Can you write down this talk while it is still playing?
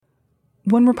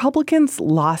When Republicans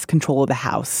lost control of the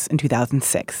House in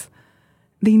 2006,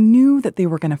 they knew that they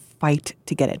were going to fight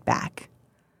to get it back.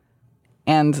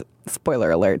 And,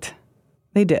 spoiler alert,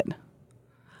 they did.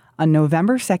 On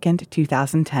November 2nd,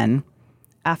 2010,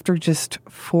 after just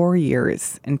 4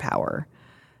 years in power,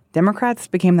 Democrats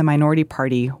became the minority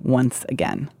party once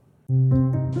again.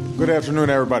 Good afternoon,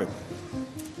 everybody.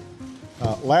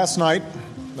 Last night,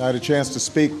 I had a chance to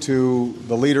speak to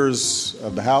the leaders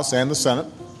of the House and the Senate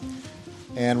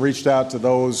and reached out to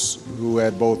those who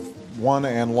had both won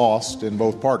and lost in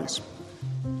both parties.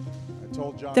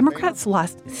 Democrats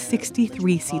lost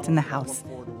 63 seats in the House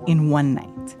in one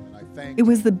night. It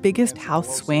was the biggest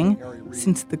House swing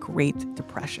since the Great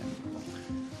Depression.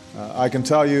 I can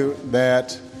tell you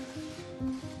that,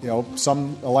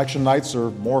 some election nights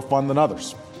are more fun than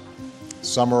others.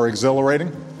 Some are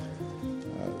exhilarating.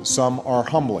 Some are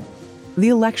humbling. The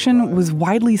election was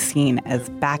widely seen as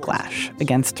backlash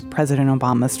against President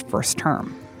Obama's first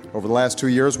term. Over the last 2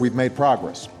 years, we've made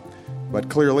progress. But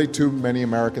clearly, too many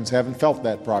Americans haven't felt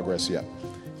that progress yet.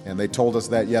 And they told us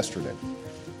that yesterday.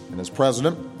 And as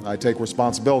president, I take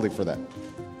responsibility for that.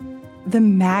 The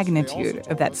magnitude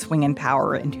of that swing in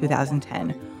power in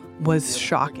 2010 was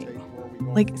shocking.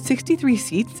 63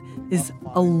 seats is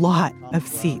a lot of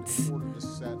seats.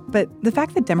 But the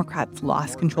fact that Democrats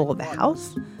lost control of the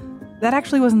House, that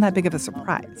actually wasn't that big of a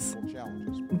surprise.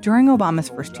 During Obama's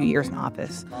first 2 years in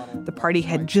office, the party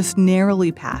had just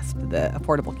narrowly passed the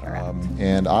Affordable Care Act.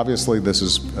 And obviously this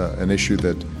is an issue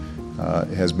that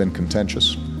has been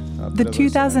contentious. The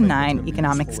 2009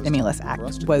 Economic Stimulus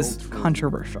Act was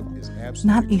controversial.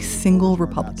 Not a single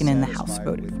Republican in the House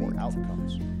voted for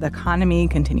it. The economy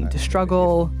continued to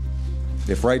struggle.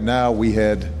 If right now we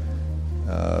had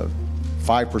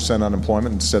 5%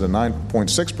 unemployment instead of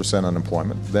 9.6%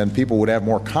 unemployment, then people would have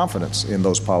more confidence in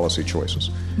those policy choices.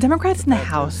 Democrats in the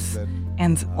House,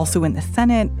 and also in the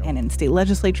Senate, and in state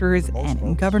legislatures, and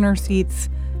in governor seats,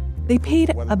 they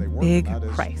paid a big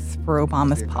price for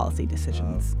Obama's policy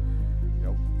decisions.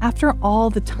 After all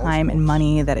the time and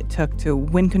money that it took to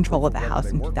win control of the House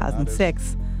in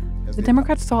 2006, the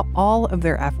Democrats saw all of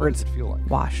their efforts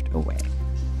washed away.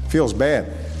 Feels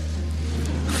bad.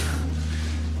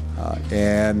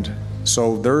 And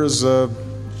so there is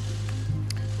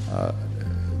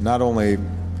not only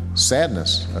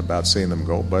sadness about seeing them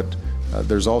go, but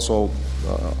there's also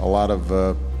a lot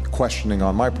of questioning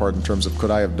on my part in terms of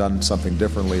could I have done something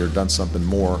differently or done something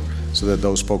more so that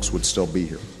those folks would still be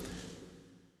here.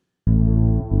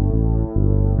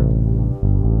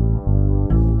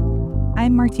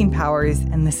 I'm Martine Powers,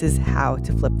 and this is How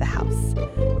to Flip the House,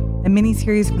 a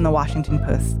mini-series from the Washington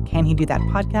Post's Can He Do That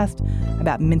podcast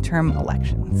about midterm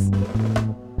elections.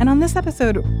 And on this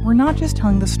episode, we're not just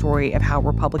telling the story of how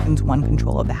Republicans won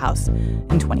control of the House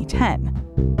in 2010.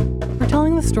 We're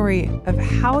telling the story of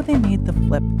how they made the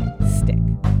flip stick.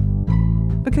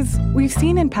 Because we've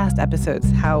seen in past episodes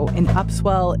how an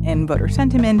upswell in voter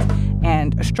sentiment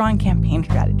and a strong campaign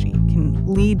strategy can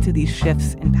lead to these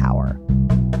shifts in power.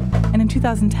 And in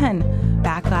 2010,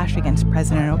 backlash against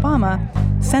President Obama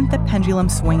sent the pendulum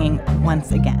swinging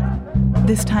once again,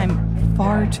 this time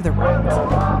far to the right.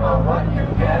 Obama, what you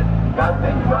get,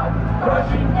 nothing but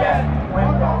crushing yet.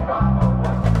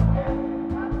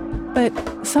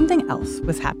 But something else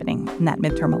was happening in that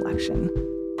midterm election.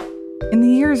 In the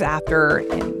years after,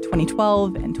 in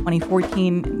 2012 and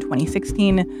 2014 and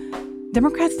 2016,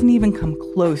 Democrats didn't even come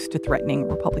close to threatening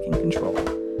Republican control.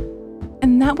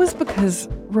 And that was because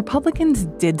Republicans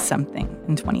did something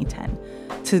in 2010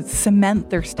 to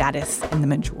cement their status in the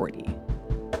majority.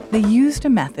 They used a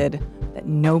method that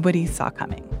nobody saw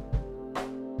coming.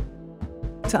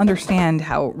 To understand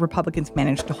how Republicans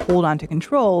managed to hold on to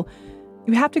control,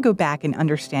 you have to go back and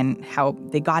understand how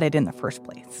they got it in the first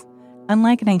place.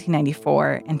 Unlike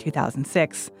 1994 and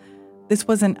 2006, this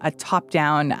wasn't a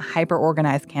top-down,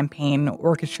 hyper-organized campaign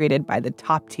orchestrated by the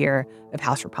top tier of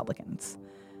House Republicans.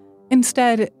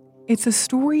 Instead, it's a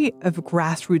story of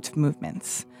grassroots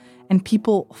movements and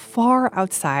people far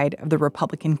outside of the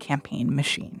Republican campaign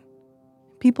machine.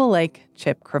 People like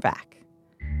Chip Kravac.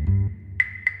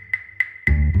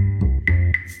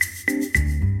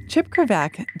 Chip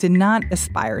Kravac did not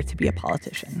aspire to be a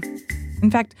politician.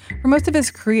 In fact, for most of his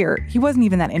career, he wasn't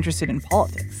even that interested in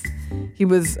politics. He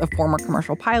was a former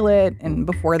commercial pilot, and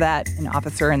before that, an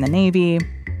officer in the Navy.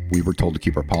 We were told to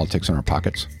keep our politics in our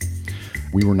pockets.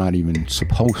 We were not even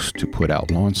supposed to put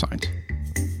out lawn signs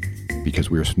because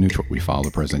we were neutral. We follow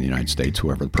the President of the United States,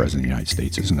 whoever the President of the United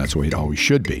States is, and that's the way it always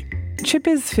should be. Chip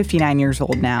is 59 years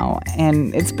old now,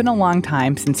 and it's been a long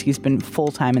time since he's been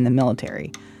full-time in the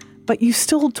military. But you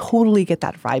still totally get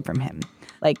that vibe from him.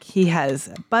 Like, he has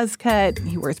a buzz cut,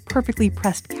 he wears perfectly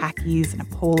pressed khakis and a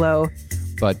polo.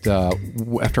 But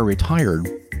after I retired,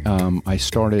 I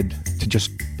started to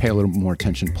just pay a little more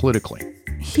attention politically.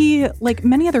 He, like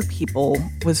many other people,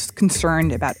 was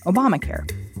concerned about Obamacare.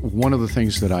 One of the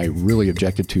things that I really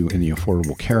objected to in the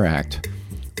Affordable Care Act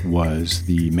was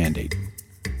the mandate.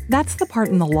 That's the part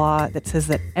in the law that says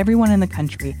that everyone in the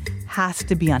country has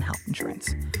to be on health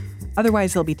insurance.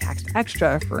 Otherwise, they'll be taxed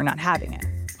extra for not having it.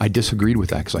 I disagreed with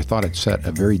that because I thought it set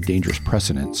a very dangerous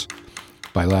precedence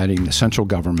by letting the central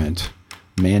government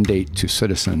mandate to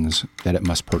citizens that it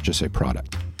must purchase a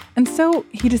product. And so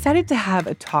he decided to have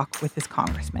a talk with his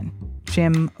congressman,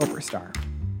 Jim Oberstar,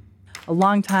 a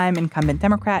longtime incumbent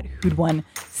Democrat who'd won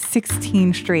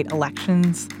 16 straight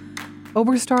elections.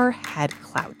 Oberstar had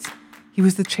clout. He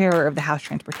was the chair of the House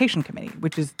Transportation Committee,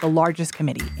 which is the largest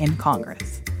committee in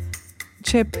Congress.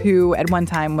 Chip, who at one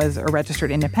time was a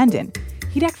registered independent,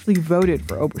 he'd actually voted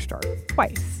for Oberstar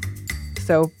twice.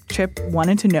 So Chip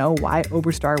wanted to know why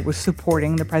Oberstar was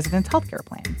supporting the president's healthcare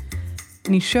plan.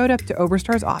 And he showed up to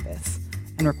Oberstar's office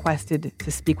and requested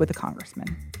to speak with the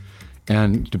congressman.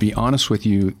 And to be honest with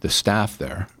you, the staff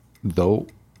there, though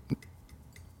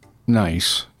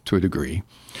nice to a degree,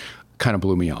 kind of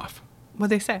blew me off.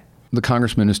 What'd they say? The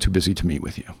congressman is too busy to meet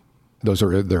with you. Those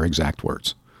are their exact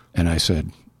words. And I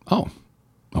said, oh,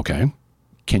 okay.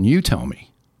 Can you tell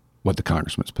me what the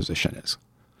congressman's position is?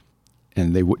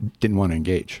 And they didn't want to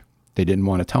engage. They didn't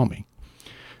want to tell me.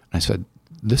 I said,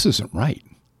 this isn't right.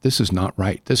 This is not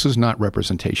right. This is not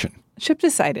representation. Chip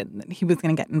decided that he was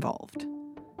going to get involved.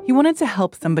 He wanted to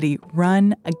help somebody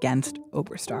run against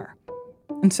Oberstar.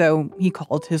 And so he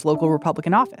called his local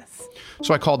Republican office.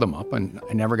 So I called them up, and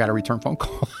I never got a return phone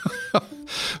call.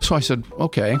 So I said,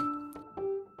 okay,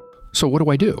 so what do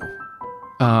I do?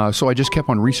 So I just kept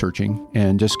on researching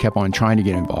and just kept on trying to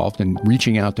get involved and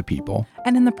reaching out to people.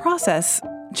 And in the process,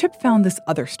 Chip found this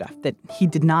other stuff that he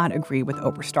did not agree with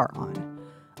Oberstar on.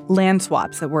 Land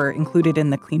swaps that were included in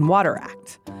the Clean Water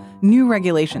Act, new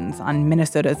regulations on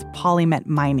Minnesota's polymet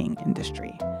mining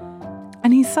industry.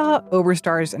 And he saw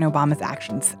Oberstar's and Obama's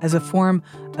actions as a form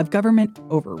of government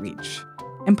overreach,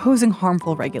 imposing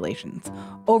harmful regulations,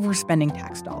 overspending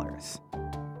tax dollars.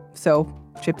 So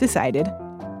Chip decided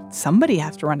somebody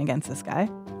has to run against this guy.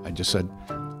 I just said,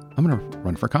 I'm going to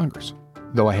run for Congress,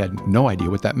 though I had no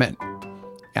idea what that meant.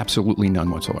 Absolutely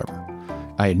none whatsoever.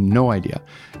 I had no idea.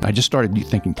 I just started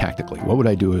thinking tactically. What would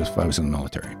I do if I was in the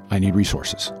military? I need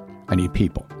resources. I need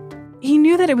people. He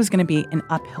knew that it was going to be an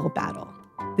uphill battle.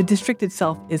 The district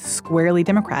itself is squarely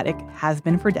Democratic, has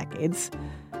been for decades.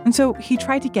 And so he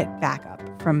tried to get backup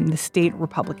from the state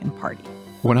Republican Party.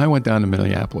 When I went down to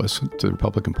Minneapolis to the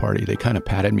Republican Party, they kind of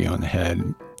patted me on the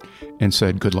head and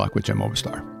said, good luck with Jim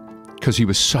Oberstar, because he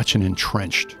was such an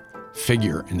entrenched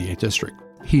figure in the district.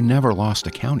 He never lost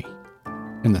a county.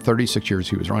 In the 36 years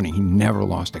he was running, he never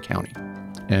lost a county.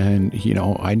 And, you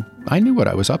know, I knew what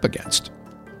I was up against.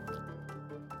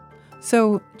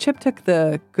 So Chip took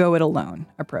the go-it-alone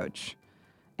approach.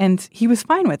 And he was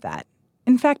fine with that.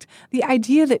 In fact, the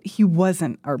idea that he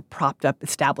wasn't a propped-up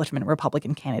establishment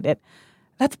Republican candidate,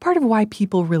 that's part of why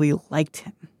people really liked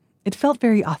him. It felt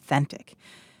very authentic.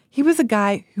 He was a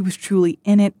guy who was truly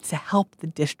in it to help the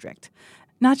district,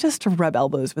 not just to rub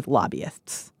elbows with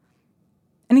lobbyists.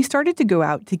 And he started to go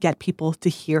out to get people to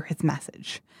hear his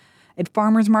message. At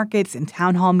farmers markets and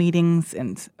town hall meetings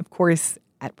and, of course,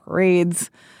 at parades.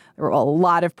 There were a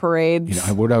lot of parades. You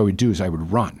know, what I would do is I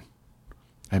would run.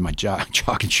 I had my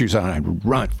jogging shoes on. I would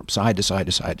run from side to side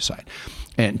to side to side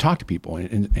and talk to people.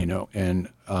 And you know,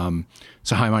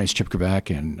 so hi, my name is Chip Quebec,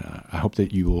 and I hope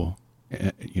that you will,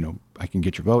 I can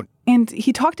get your vote. And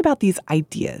he talked about these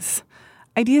ideas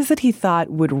that he thought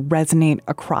would resonate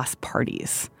across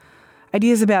parties.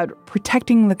 Ideas about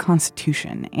protecting the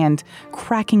Constitution and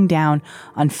cracking down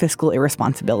on fiscal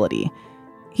irresponsibility.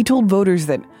 He told voters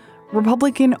that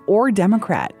Republican or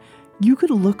Democrat, you could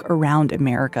look around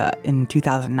America in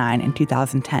 2009 and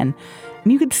 2010,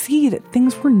 and you could see that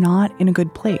things were not in a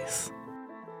good place.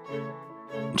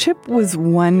 Chip was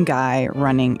one guy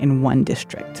running in one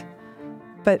district.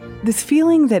 But this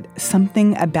feeling that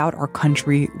something about our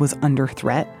country was under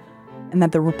threat and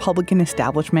that the Republican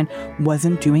establishment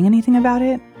wasn't doing anything about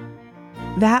it,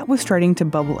 that was starting to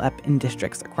bubble up in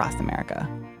districts across America.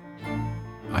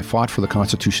 I fought for the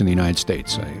Constitution of the United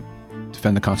States. I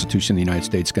defend the Constitution of the United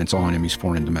States against all enemies,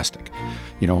 foreign and domestic.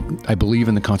 You know, I believe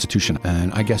in the Constitution,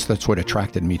 and I guess that's what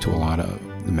attracted me to a lot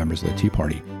of the members of the Tea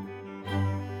Party.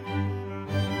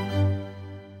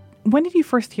 When did you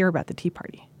first hear about the Tea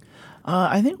Party?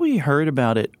 I think we heard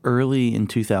about it early in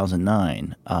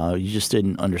 2009. You just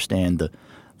didn't understand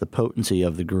the the potency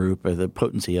of the group or the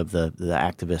potency of the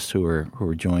activists who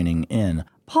were joining in.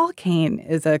 Paul Kane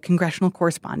is a congressional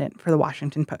correspondent for the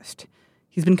Washington Post.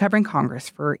 He's been covering Congress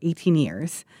for 18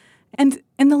 years. And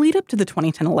in the lead up to the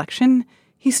 2010 election,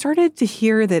 he started to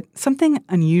hear that something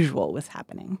unusual was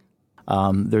happening.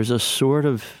 There's a sort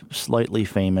of slightly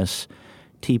famous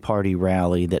Tea Party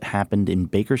rally that happened in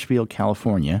Bakersfield,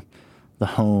 California, the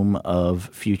home of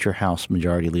future House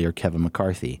Majority Leader Kevin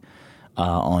McCarthy.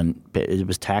 It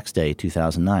was tax day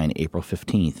 2009, April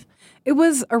 15th. It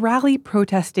was a rally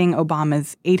protesting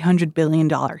Obama's $800 billion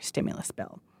stimulus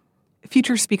bill.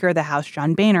 Future Speaker of the House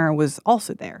John Boehner was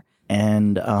also there.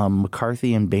 And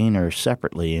McCarthy and Boehner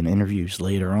separately in interviews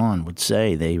later on would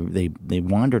say they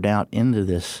wandered out into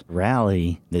this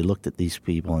rally. They looked at these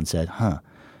people and said,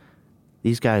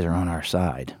 these guys are on our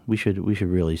side. We should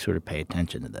really sort of pay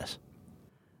attention to this.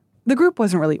 The group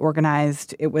wasn't really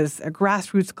organized. It was a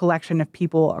grassroots collection of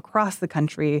people across the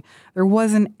country. There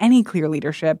wasn't any clear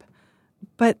leadership,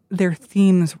 but their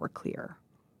themes were clear.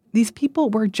 These people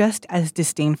were just as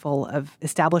disdainful of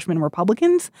establishment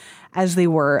Republicans as they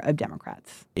were of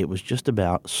Democrats. It was just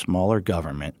about smaller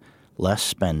government, less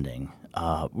spending,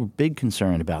 big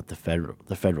concern about the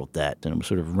federal debt, and it was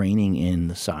sort of reining in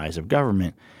the size of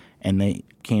government. And they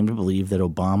came to believe that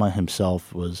Obama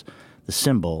himself was the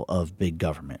symbol of big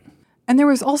government. And there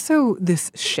was also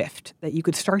this shift that you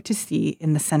could start to see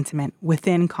in the sentiment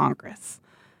within Congress.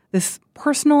 This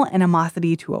personal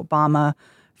animosity to Obama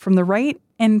from the right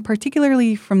and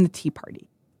particularly from the Tea Party.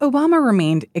 Obama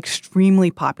remained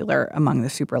extremely popular among the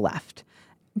super left,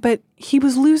 but he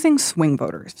was losing swing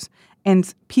voters,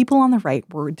 and people on the right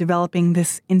were developing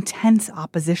this intense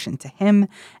opposition to him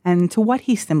and to what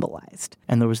he symbolized.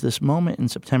 And there was this moment in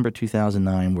September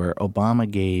 2009 where Obama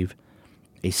gave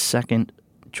a second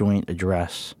joint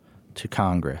address to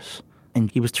Congress,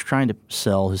 and he was trying to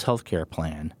sell his health care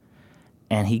plan.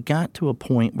 And he got to a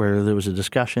point where there was a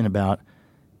discussion about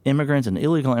immigrants and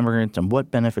illegal immigrants and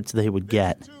what benefits they would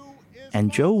get.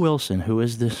 And Joe Wilson, who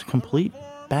is this complete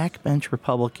backbench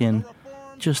Republican,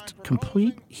 just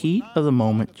complete heat of the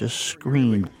moment, just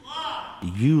screamed,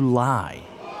 "You lie,"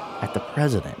 at the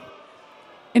president.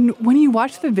 And when you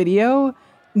watch the video,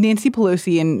 Nancy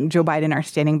Pelosi and Joe Biden are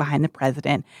standing behind the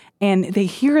president, and they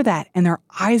hear that, and their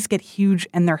eyes get huge,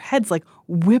 and their heads like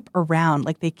whip around,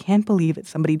 like they can't believe that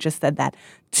somebody just said that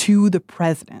to the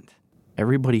president.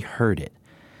 Everybody heard it.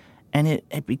 And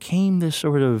it became this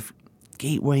sort of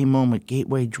gateway moment,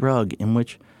 gateway drug in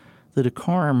which the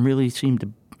decorum really seemed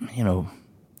to,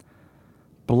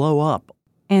 blow up.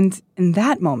 And in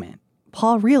that moment,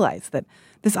 Paul realized that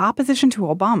this opposition to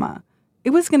Obama, it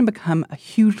was going to become a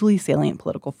hugely salient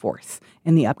political force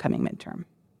in the upcoming midterm.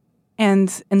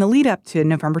 And in the lead up to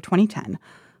November 2010,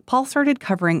 Paul started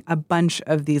covering a bunch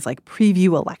of these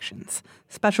preview elections,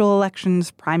 special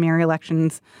elections, primary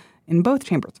elections in both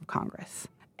chambers of Congress.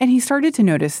 And he started to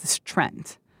notice this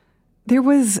trend. There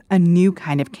was a new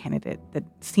kind of candidate that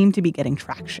seemed to be getting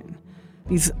traction.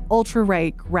 These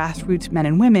ultra-right grassroots men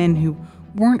and women who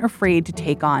weren't afraid to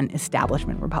take on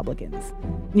establishment Republicans.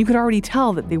 And you could already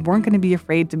tell that they weren't going to be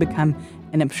afraid to become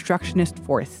an obstructionist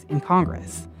force in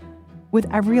Congress. With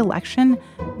every election,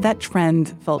 that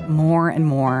trend felt more and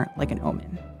more like an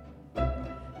omen.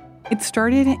 It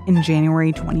started in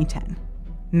January 2010,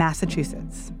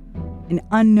 Massachusetts. An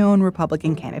unknown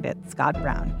Republican candidate, Scott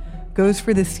Brown, goes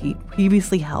for the seat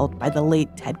previously held by the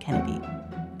late Ted Kennedy.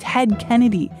 Ted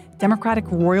Kennedy, Democratic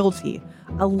royalty,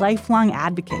 a lifelong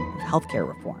advocate of healthcare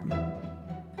reform.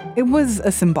 It was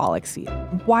a symbolic seat,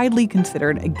 widely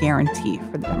considered a guarantee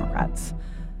for the Democrats.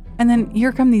 And then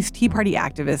here come these Tea Party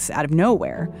activists out of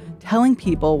nowhere, telling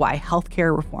people why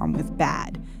healthcare reform was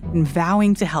bad and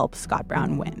vowing to help Scott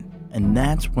Brown win. And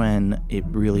that's when it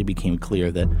really became clear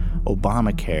that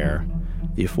Obamacare,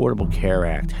 the Affordable Care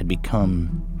Act, had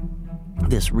become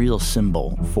this real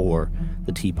symbol for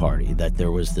the Tea Party, that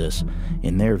there was this,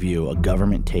 in their view, a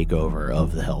government takeover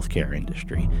of the healthcare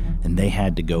industry, and they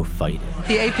had to go fight it.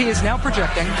 The AP is now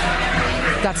projecting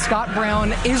that Scott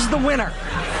Brown is the winner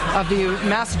of the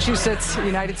Massachusetts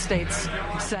United States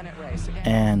Senate race.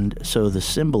 And so the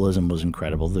symbolism was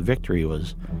incredible. The victory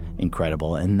was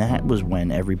incredible. And that was when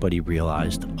everybody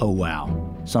realized, oh,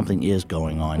 wow, something is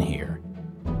going on here.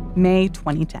 May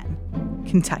 2010,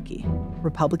 Kentucky,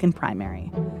 Republican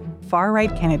primary.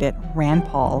 Far-right candidate Rand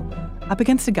Paul up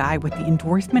against a guy with the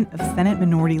endorsement of Senate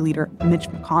Minority Leader Mitch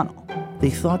McConnell. They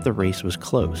thought the race was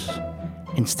close.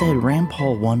 Instead, Rand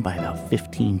Paul won by about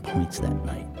 15 points that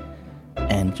night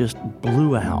and just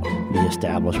blew out the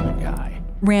establishment guy.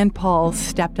 Rand Paul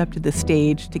stepped up to the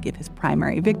stage to give his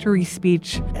primary victory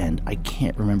speech. And I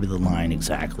can't remember the line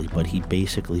exactly, but he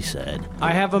basically said,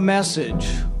 I have a message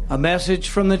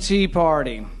from the Tea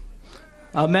Party,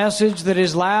 a message that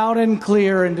is loud and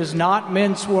clear and does not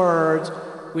mince words.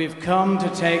 We've come to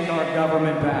take our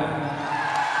government back.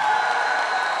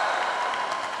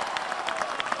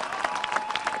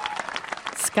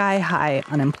 Sky-high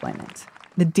unemployment,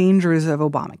 the dangers of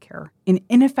Obamacare, an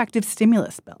ineffective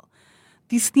stimulus bill.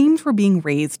 These themes were being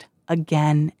raised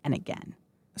again and again.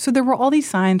 So there were all these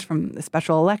signs from the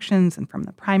special elections and from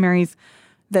the primaries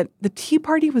that the Tea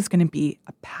Party was going to be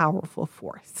a powerful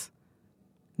force.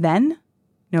 Then,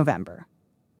 November,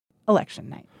 election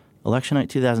night. Election night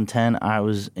 2010, I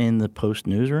was in the Post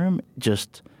newsroom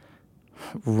just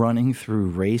running through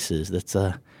races.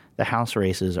 The House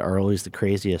races are always the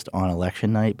craziest on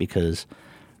election night because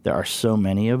there are so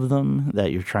many of them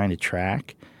that you're trying to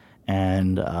track,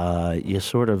 and you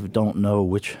sort of don't know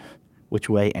which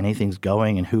way anything's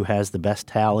going and who has the best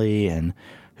tally and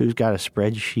who's got a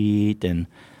spreadsheet. And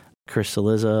Chris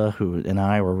Cillizza, who and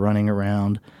I were running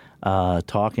around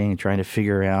talking and trying to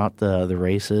figure out the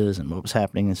races and what was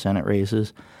happening in Senate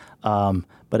races.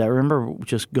 But I remember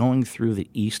just going through the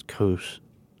East Coast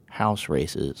House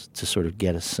races to sort of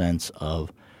get a sense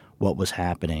of what was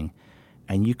happening,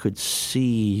 and you could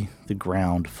see the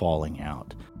ground falling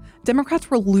out. Democrats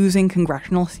were losing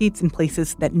congressional seats in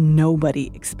places that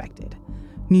nobody expected.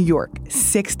 New York,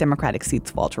 6 Democratic seats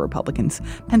fall to Republicans.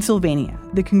 Pennsylvania,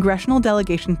 the congressional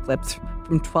delegation flips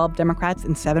from 12 Democrats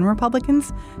and 7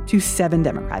 Republicans to 7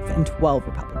 Democrats and 12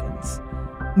 Republicans.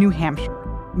 New Hampshire,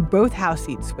 both House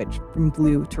seats switched from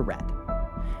blue to red.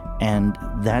 And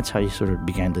that's how you sort of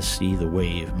began to see the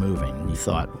wave moving. And you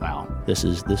thought, wow, this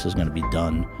is going to be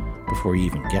done before you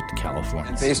even get to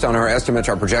California. Based on our estimates,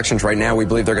 our projections right now, we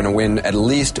believe they're going to win at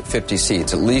least 50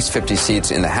 seats in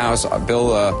the House.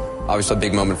 Bill, obviously a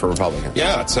big moment for Republicans.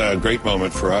 Yeah, it's a great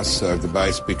moment for us.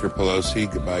 Goodbye, Speaker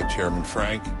Pelosi. Goodbye, Chairman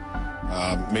Frank.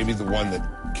 Maybe the one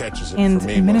that catches it and for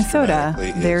me in Minnesota,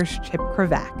 most there's Chip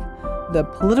Kravac, the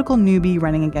political newbie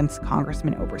running against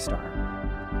Congressman Oberstar.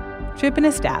 Chip and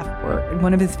his staff were in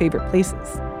one of his favorite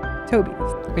places, Toby's.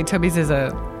 Wait, Toby's is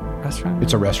a restaurant?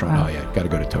 It's a restaurant. Oh, yeah. Got to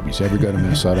go to Toby's. Ever go to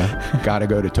Minnesota? Got to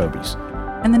go to Toby's.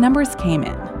 And the numbers came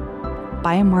in.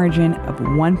 By a margin of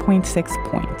 1.6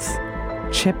 points,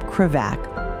 Chip Kravac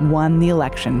won the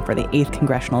election for the 8th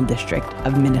Congressional District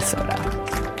of Minnesota.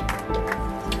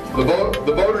 The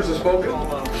voters have spoken.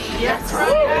 Yes, right.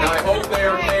 And I hope they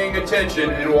are paying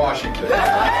attention in Washington.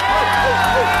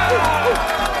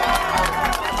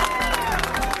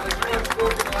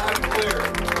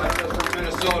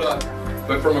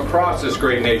 But from across this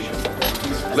great nation.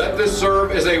 Let this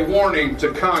serve as a warning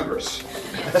to Congress.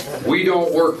 We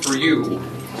don't work for you.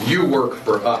 You work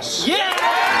for us. Yeah!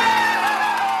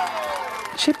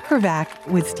 Chip Kravac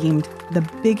was deemed the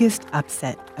biggest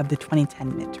upset of the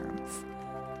 2010 midterms.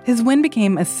 His win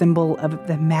became a symbol of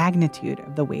the magnitude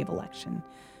of the wave election.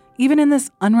 Even in this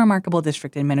unremarkable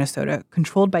district in Minnesota,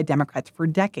 controlled by Democrats for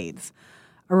decades,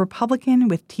 a Republican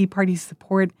with Tea Party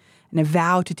support and a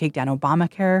vow to take down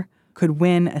Obamacare could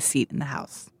win a seat in the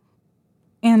House.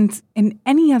 And in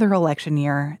any other election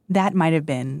year, that might have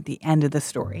been the end of the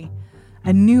story.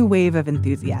 A new wave of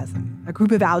enthusiasm, a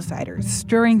group of outsiders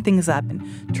stirring things up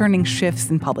and turning shifts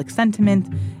in public sentiment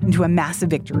into a massive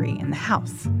victory in the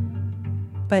House.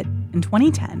 But in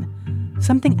 2010,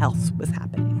 something else was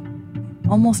happening,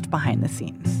 almost behind the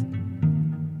scenes.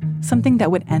 Something that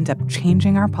would end up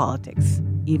changing our politics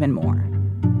even more.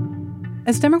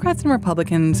 As Democrats and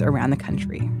Republicans around the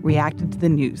country reacted to the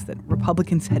news that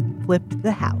Republicans had flipped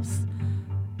the House,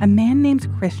 a man named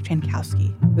Chris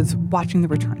Jankowski was watching the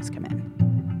returns come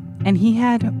in. And he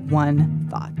had one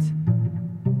thought.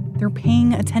 They're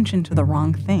paying attention to the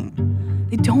wrong thing.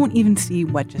 They don't even see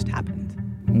what just happened.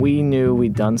 We knew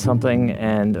we'd done something,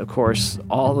 and of course,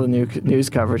 all the news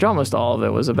coverage, almost all of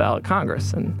it, was about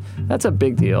Congress, and that's a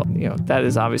big deal. You know, that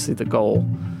is obviously the goal,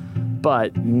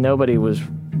 but nobody was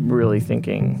really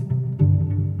thinking.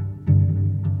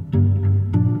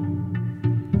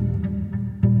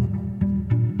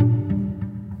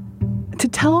 To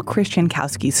tell Chris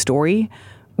Jankowski's story,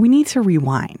 we need to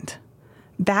rewind.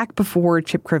 Back before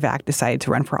Chip Kravac decided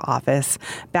to run for office,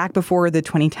 back before the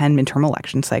 2010 midterm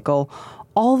election cycle,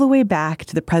 all the way back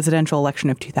to the presidential election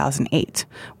of 2008,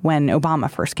 when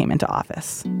Obama first came into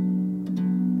office.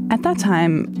 At that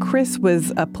time, Chris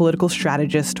was a political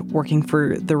strategist working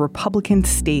for the Republican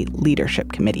State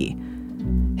Leadership Committee.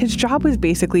 His job was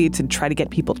basically to try to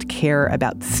get people to care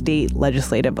about state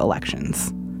legislative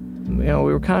elections. You know,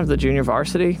 we were kind of the junior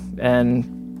varsity, and,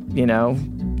 you know,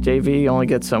 JV only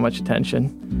gets so much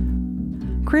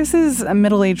attention. Chris is a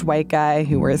middle-aged white guy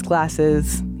who wears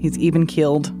glasses. He's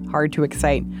even-keeled, hard to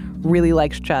excite, really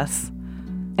likes chess.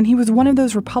 And he was one of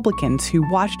those Republicans who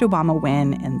watched Obama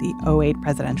win in the 2008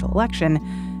 presidential election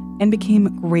and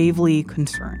became gravely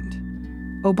concerned.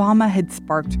 Obama had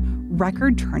sparked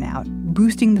record turnout,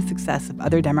 boosting the success of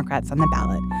other Democrats on the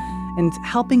ballot and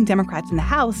helping Democrats in the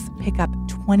House pick up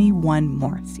 21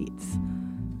 more seats.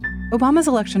 Obama's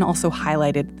election also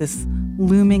highlighted this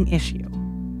looming issue,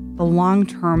 the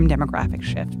long-term demographic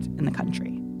shift in the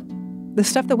country. The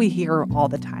stuff that we hear all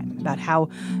the time about how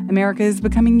America is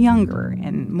becoming younger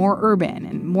and more urban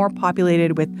and more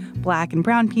populated with Black and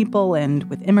brown people and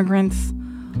with immigrants.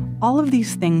 All of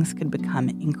these things could become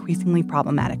increasingly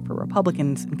problematic for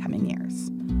Republicans in coming years.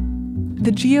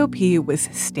 The GOP was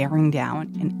staring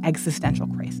down an existential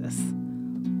crisis.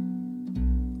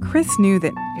 Chris knew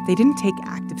that if they didn't take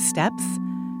active steps,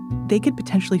 they could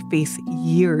potentially face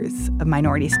years of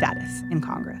minority status in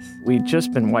Congress. We'd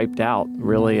just been wiped out,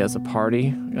 really, as a party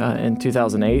in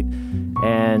 2008.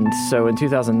 And so in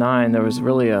 2009, there was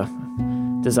really a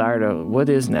desire to, what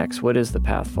is next? What is the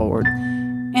path forward?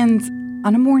 And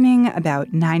on a morning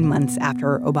about 9 months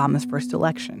after Obama's first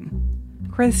election,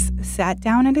 Chris sat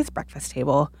down at his breakfast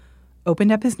table,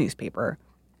 opened up his newspaper,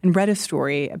 and read a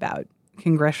story about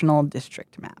congressional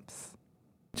district maps.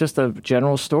 Just a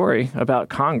general story about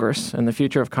Congress and the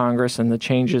future of Congress and the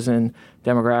changes in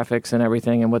demographics and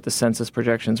everything and what the census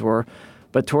projections were.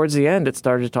 But towards the end, it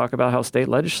started to talk about how state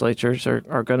legislatures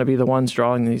are going to be the ones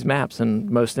drawing these maps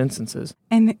in most instances.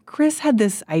 And Chris had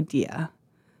this idea.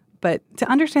 But to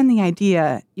understand the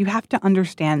idea, you have to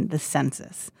understand the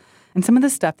census and some of the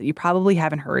stuff that you probably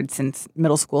haven't heard since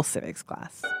middle school civics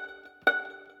class.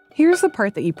 Here's the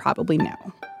part that you probably know.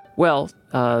 Well,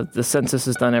 the census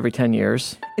is done every 10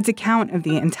 years. It's a count of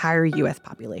the entire U.S.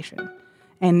 population.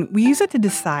 And we use it to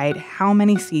decide how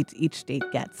many seats each state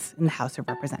gets in the House of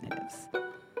Representatives.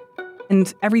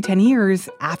 And every 10 years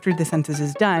after the census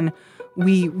is done,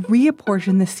 we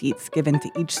reapportion the seats given to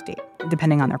each state,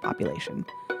 depending on their population.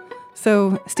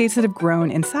 So states that have grown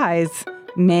in size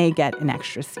may get an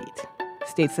extra seat.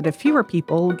 States that have fewer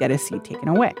people get a seat taken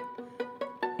away.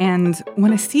 And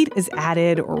when a seat is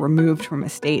added or removed from a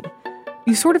state,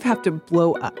 you sort of have to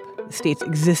blow up the state's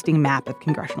existing map of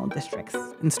congressional districts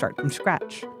and start from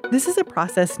scratch. This is a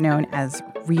process known as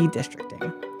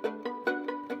redistricting.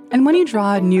 And when you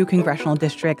draw new congressional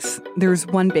districts, there's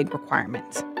one big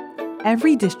requirement.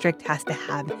 Every district has to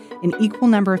have an equal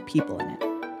number of people in it.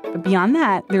 But beyond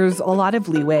that, there's a lot of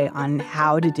leeway on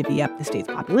how to divvy up the state's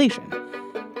population.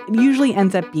 It usually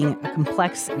ends up being a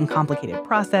complex and complicated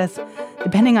process.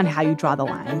 Depending on how you draw the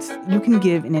lines, you can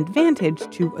give an advantage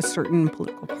to a certain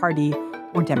political party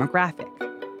or demographic.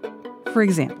 For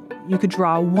example, you could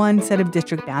draw one set of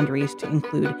district boundaries to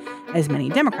include as many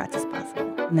Democrats as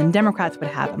possible, and then Democrats would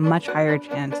have a much higher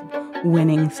chance of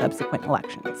winning subsequent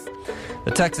elections.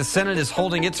 The Texas Senate is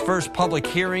holding its first public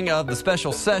hearing of the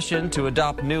special session to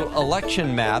adopt new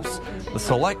election maps. The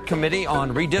Select Committee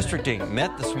on Redistricting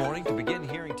met this morning to begin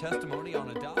hearing testimony on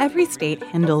adopting. Every state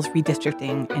handles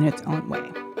redistricting in its own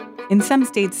way. In some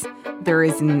states, there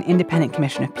is an independent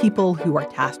commission of people who are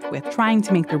tasked with trying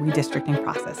to make the redistricting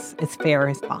process as fair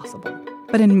as possible.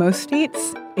 But in most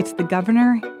states, it's the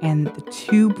governor and the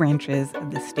two branches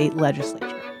of the state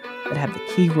legislature that have the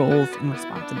key roles and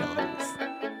responsibilities.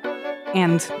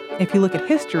 And if you look at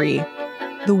history,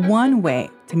 the one way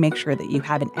to make sure that you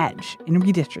have an edge in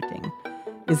redistricting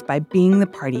is by being the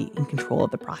party in control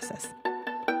of the process.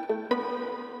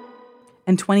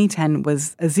 And 2010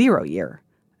 was a zero year,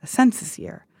 a census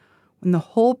year, when the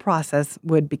whole process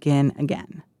would begin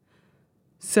again.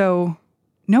 So,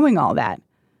 knowing all that,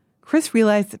 Chris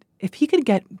realized that if he could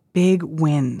get big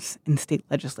wins in state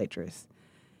legislatures,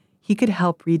 he could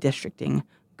help redistricting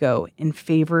go in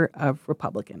favor of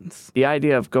Republicans. The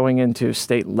idea of going into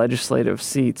state legislative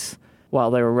seats, while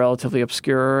they were relatively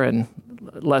obscure and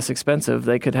less expensive,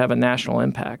 they could have a national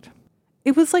impact.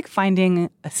 It was like finding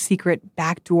a secret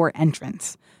backdoor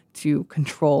entrance to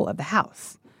control of the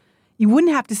House. You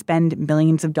wouldn't have to spend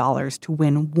millions of dollars to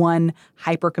win one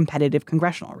hyper-competitive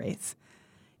congressional race.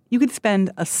 You could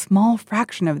spend a small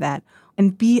fraction of that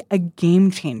and be a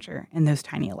game changer in those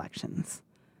tiny elections.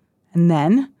 And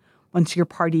then, once your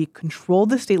party controlled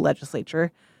the state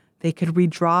legislature, they could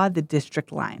redraw the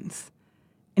district lines.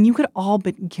 And you could all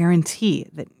but guarantee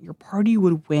that your party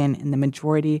would win in the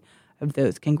majority of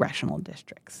those congressional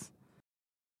districts.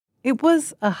 It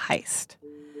was a heist.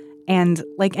 And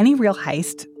like any real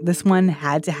heist, this one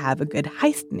had to have a good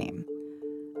heist name.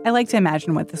 I like to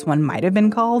imagine what this one might have been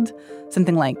called,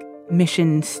 something like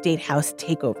Mission State House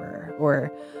Takeover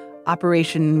or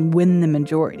Operation Win the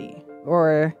Majority?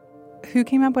 Or who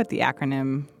came up with the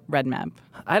acronym REDMAP?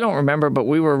 I don't remember, but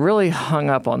we were really hung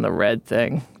up on the red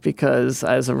thing because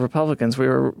as Republicans, we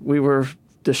were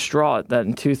distraught that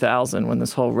in 2000, when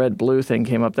this whole red-blue thing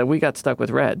came up, that we got stuck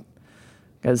with red.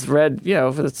 Because red,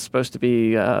 it's supposed to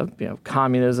be,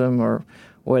 communism or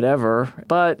whatever.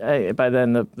 But by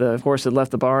then, the horse had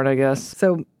left the barn, I guess.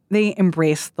 So they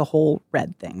embraced the whole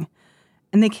red thing.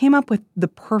 And they came up with the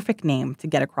perfect name to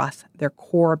get across their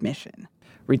core mission.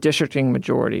 Redistricting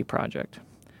Majority Project.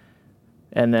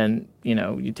 And then,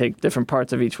 you take different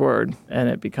parts of each word, and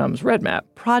it becomes REDMAP.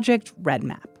 Project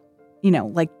REDMAP.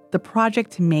 Like the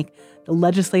project to make the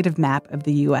legislative map of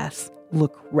the U.S.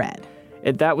 look red.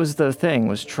 That was the thing,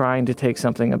 was trying to take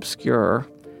something obscure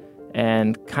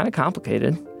and kind of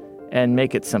complicated and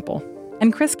make it simple.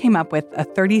 And Chris came up with a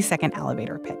 30-second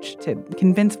elevator pitch to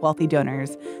convince wealthy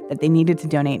donors that they needed to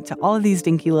donate to all of these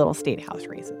dinky little state house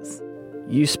races.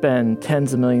 You spend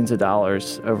tens of millions of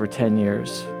dollars over 10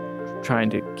 years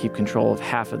trying to keep control of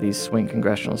half of these swing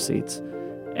congressional seats.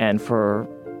 And for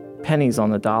pennies on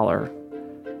the dollar,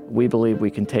 we believe we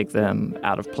can take them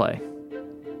out of play.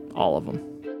 All of them.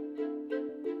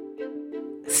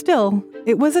 Still,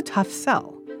 it was a tough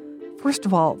sell. First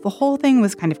of all, the whole thing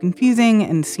was kind of confusing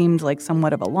and seemed like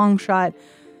somewhat of a long shot.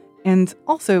 And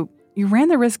also, you ran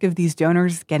the risk of these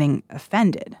donors getting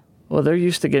offended. Well, they're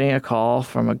used to getting a call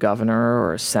from a governor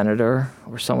or a senator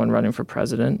or someone running for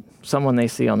president, someone they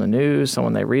see on the news,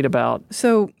 someone they read about.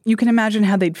 So you can imagine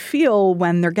how they'd feel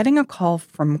when they're getting a call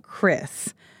from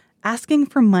Chris asking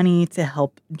for money to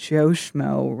help Joe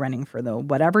Schmo running for the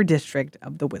whatever district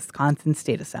of the Wisconsin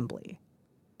State Assembly.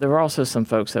 There were also some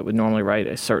folks that would normally write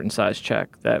a certain size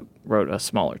check that wrote a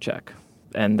smaller check.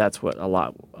 And that's what a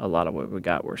lot of what we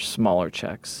got were smaller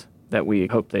checks that we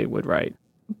hoped they would write.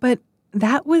 But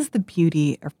that was the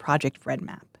beauty of Project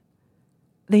REDMAP.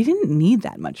 They didn't need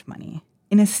that much money.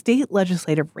 In a state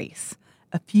legislative race,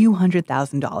 a few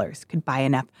 $100,000 could buy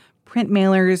enough print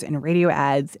mailers and radio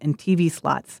ads and TV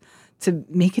slots to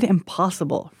make it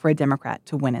impossible for a Democrat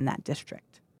to win in that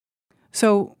district.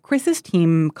 So Chris's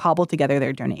team cobbled together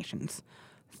their donations,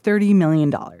 $30 million,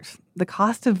 the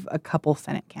cost of a couple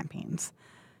Senate campaigns.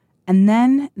 And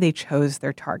then they chose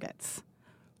their targets: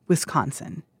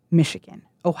 Wisconsin, Michigan,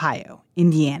 Ohio,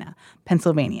 Indiana,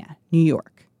 Pennsylvania, New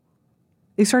York.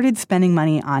 They started spending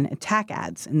money on attack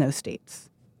ads in those states.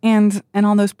 And in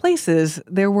all those places,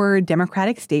 there were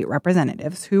Democratic state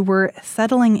representatives who were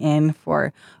settling in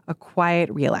for a quiet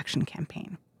re-election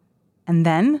campaign. And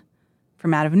then,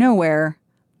 from out of nowhere,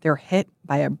 they're hit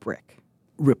by a brick.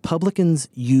 Republicans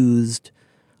used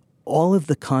all of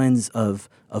the kinds of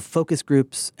focus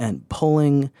groups and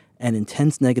polling and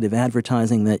intense negative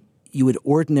advertising that you would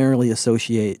ordinarily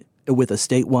associate with a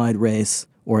statewide race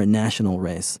or a national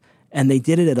race. And they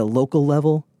did it at a local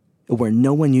level where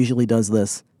no one usually does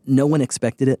this. No one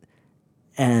expected it,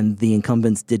 and the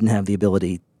incumbents didn't have the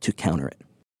ability to counter it.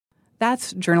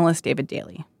 That's journalist David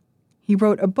Daley. He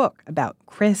wrote a book about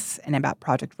Chris and about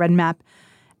Project REDMAP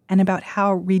and about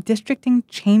how redistricting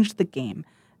changed the game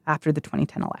after the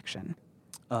 2010 election.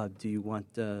 Do you want...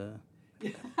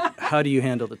 How do you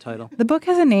handle the title? The book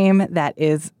has a name that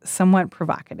is somewhat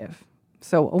provocative.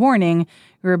 So a warning,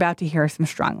 you're about to hear some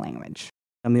strong language.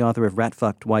 I'm the author of Rat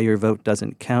Fucked, Why Your Vote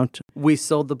Doesn't Count. We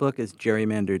sold the book as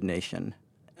Gerrymandered Nation,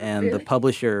 and the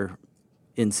publisher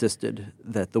insisted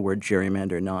that the word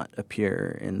gerrymander not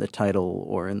appear in the title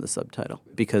or in the subtitle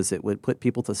because it would put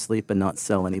people to sleep and not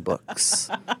sell any books.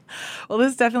 Well,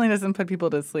 this definitely doesn't put people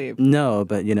to sleep. No,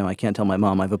 but, I can't tell my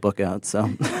mom I have a book out, so.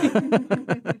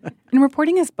 In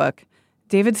reporting his book,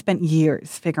 David spent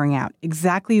years figuring out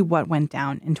exactly what went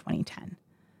down in 2010.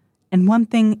 And one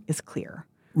thing is clear.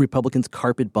 Republicans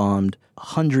carpet bombed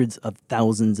hundreds of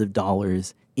thousands of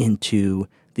dollars into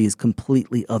these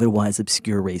completely otherwise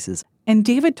obscure races. And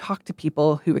David talked to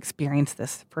people who experienced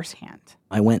this firsthand.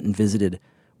 I went and visited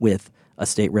with a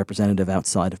state representative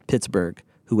outside of Pittsburgh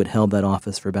who had held that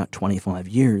office for about 25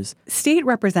 years. State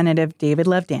Representative David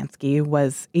Levdansky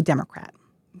was a Democrat,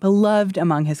 beloved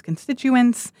among his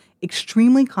constituents,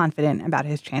 extremely confident about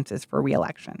his chances for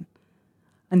re-election.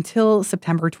 Until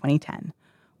September 2010.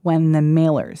 When the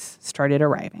mailers started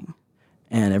arriving.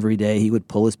 And every day he would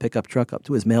pull his pickup truck up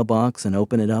to his mailbox and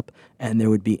open it up, and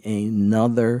there would be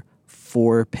another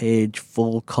 4-page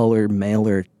full-color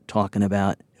mailer talking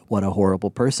about what a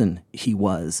horrible person he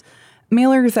was.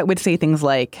 Mailers that would say things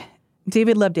like,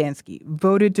 David Levdansky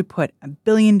voted to put a $1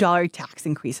 billion tax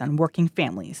increase on working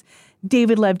families.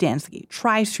 David Levdansky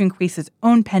tries to increase his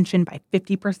own pension by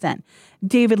 50%.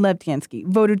 David Levdansky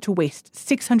voted to waste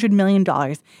 $600 million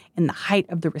in the height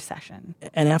of the recession.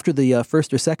 And after the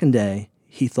first or second day,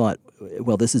 he thought,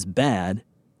 well, this is bad.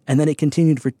 And then it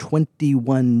continued for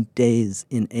 21 days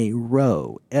in a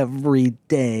row. Every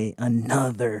day,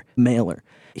 another mailer.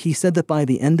 He said that by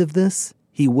the end of this,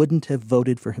 he wouldn't have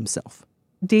voted for himself.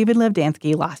 David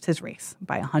Levdansky lost his race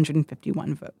by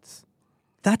 151 votes.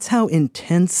 That's how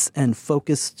intense and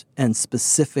focused and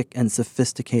specific and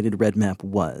sophisticated RedMap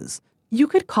was. You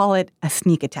could call it a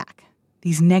sneak attack.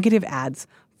 These negative ads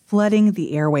flooding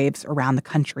the airwaves around the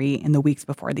country in the weeks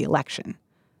before the election.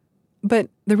 But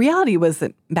the reality was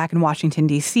that back in Washington,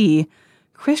 D.C.,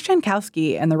 Chris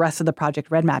Jankowski and the rest of the Project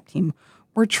RedMap team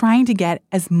were trying to get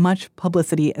as much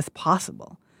publicity as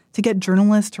possible, to get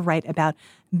journalists to write about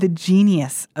the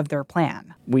genius of their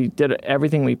plan. We did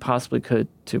everything we possibly could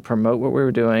to promote what we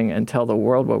were doing and tell the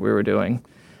world what we were doing.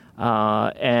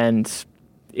 And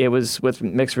it was with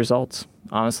mixed results,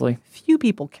 honestly. Few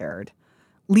people cared,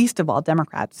 least of all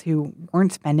Democrats who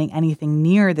weren't spending anything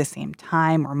near the same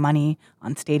time or money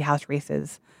on state house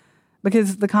races,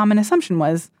 because the common assumption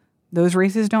was those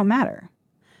races don't matter.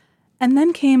 And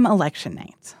then came election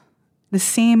night. The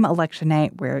same election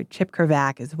night where Chip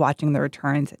Kravac is watching the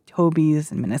returns at Toby's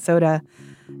in Minnesota.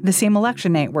 The same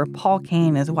election night where Paul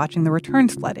Kane is watching the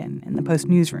returns flood in the Post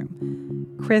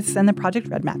newsroom. Chris and the Project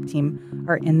RedMap team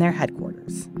are in their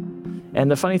headquarters. And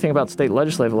the funny thing about state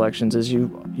legislative elections is you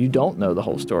don't know the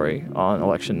whole story on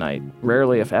election night,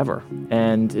 rarely if ever.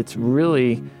 And it's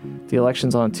really, the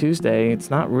election's on Tuesday, it's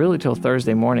not really till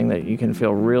Thursday morning that you can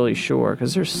feel really sure,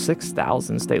 because there's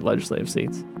 6,000 state legislative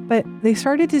seats. But they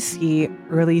started to see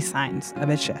early signs of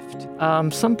a shift.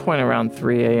 Some point around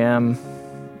 3 a.m.,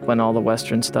 when all the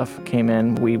Western stuff came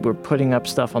in, we were putting up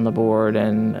stuff on the board,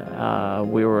 and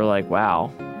we were like,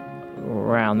 wow.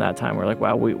 Around that time, we're like,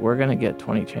 wow, we're going to get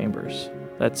 20 chambers.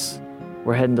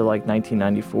 We're heading to like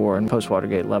 1994 and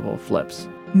post-Watergate level flips.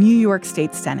 New York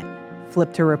State Senate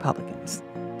flipped to Republicans.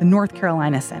 The North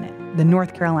Carolina Senate, the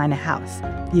North Carolina House,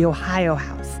 the Ohio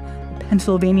House, the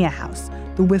Pennsylvania House,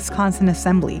 the Wisconsin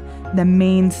Assembly, the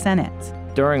Maine Senate.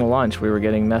 During lunch, we were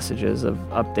getting messages of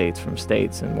updates from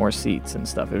states and more seats and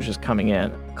stuff. It was just coming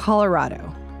in.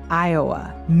 Colorado,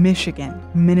 Iowa, Michigan,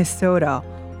 Minnesota,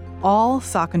 all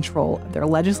saw control of their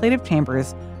legislative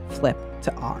chambers flip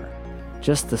to R.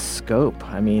 Just the scope.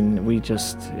 I mean,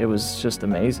 it was just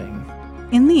amazing.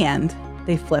 In the end,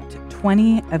 they flipped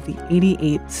 20 of the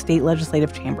 88 state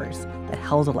legislative chambers that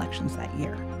held elections that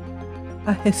year.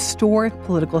 A historic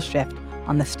political shift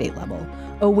on the state level,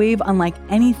 a wave unlike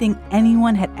anything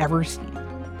anyone had ever seen.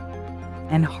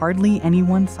 And hardly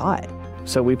anyone saw it.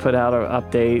 So we put out an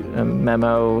update, a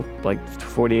memo, like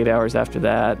 48 hours after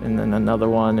that, and then another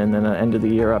one, and then an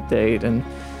end-of-the-year update, and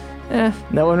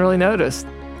no one really noticed.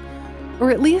 Or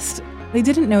at least, they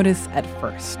didn't notice at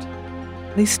first.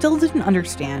 They still didn't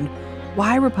understand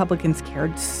why Republicans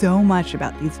cared so much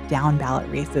about these down-ballot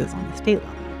races on the state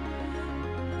level.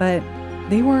 But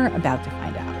they were about to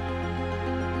find out.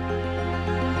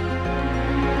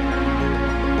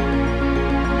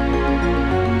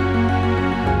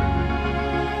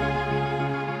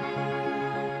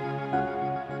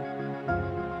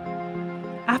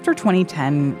 After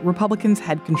 2010, Republicans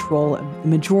had control of the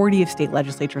majority of state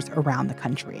legislatures around the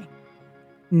country.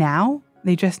 Now,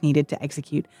 they just needed to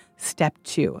execute step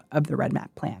 2 of the RedMap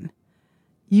plan.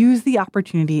 Use the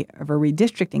opportunity of a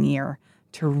redistricting year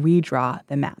to redraw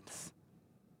the maps.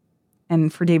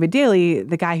 And for David Daley,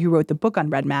 the guy who wrote the book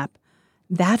on RedMap,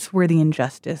 that's where the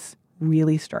injustice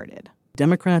really started.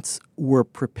 Democrats were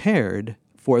prepared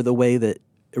for the way that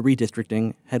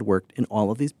redistricting had worked in all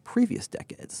of these previous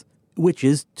decades, which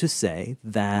is to say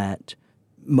that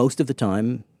most of the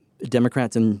time,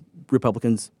 Democrats and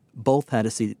Republicans both had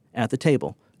a seat at the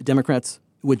table. Democrats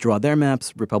would draw their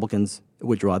maps, Republicans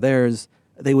would draw theirs.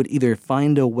 They would either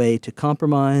find a way to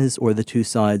compromise, or the two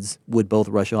sides would both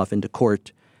rush off into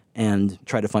court and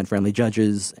try to find friendly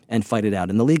judges and fight it out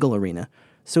in the legal arena.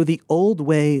 So the old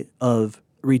way of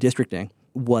redistricting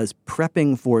was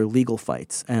prepping for legal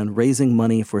fights and raising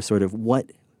money for sort of what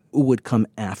would come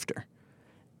after.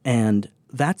 And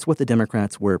that's what the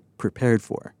Democrats were prepared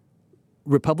for.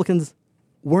 Republicans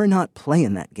were not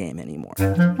playing that game anymore.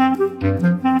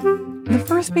 The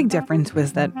first big difference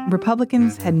was that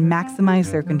Republicans had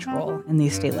maximized their control in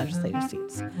these state legislative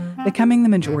seats, becoming the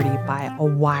majority by a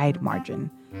wide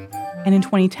margin. And in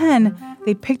 2010,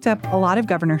 they picked up a lot of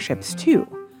governorships too.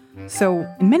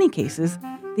 So in many cases,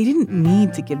 they didn't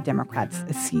need to give Democrats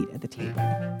a seat at the table.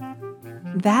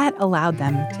 That allowed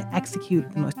them to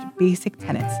execute the most basic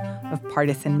tenets of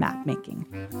partisan map-making: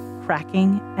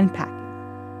 cracking and packing.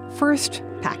 First,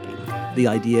 packing. The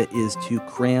idea is to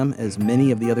cram as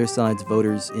many of the other side's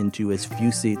voters into as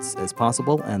few seats as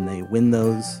possible, and they win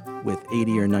those with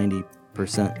 80 or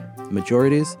 90%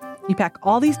 majorities. You pack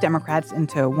all these Democrats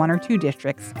into one or two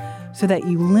districts so that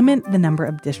you limit the number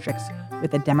of districts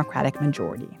with a Democratic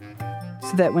majority,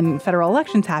 so that when federal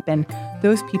elections happen,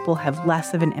 those people have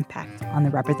less of an impact on the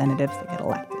representatives that get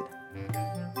elected.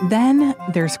 Then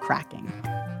there's cracking.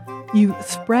 You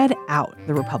spread out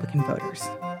the Republican voters.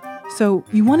 So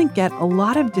you want to get a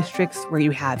lot of districts where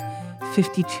you have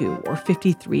 52 or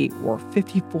 53 or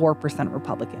 54%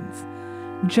 Republicans,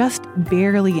 just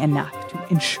barely enough to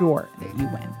ensure that you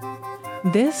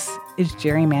win. This is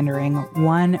gerrymandering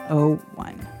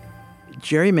 101.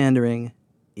 Gerrymandering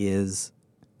is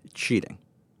cheating.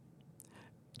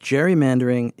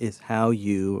 Gerrymandering is how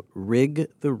you rig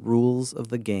the rules of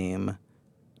the game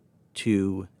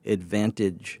to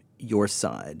advantage your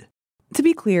side. To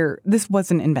be clear, this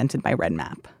wasn't invented by Red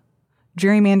Map.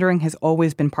 Gerrymandering has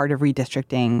always been part of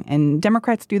redistricting, and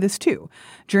Democrats do this too.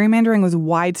 Gerrymandering was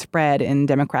widespread in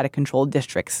Democratic-controlled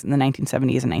districts in the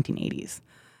 1970s and 1980s.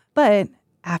 But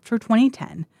after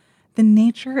 2010, the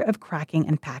nature of cracking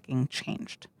and packing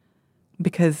changed.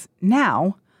 Because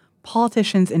now,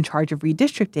 politicians in charge of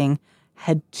redistricting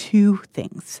had two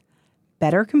things: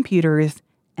 better computers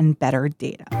and better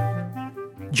data.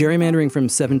 Gerrymandering from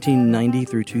 1790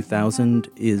 through 2000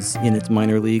 is in its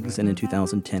minor leagues, and in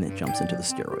 2010 it jumps into the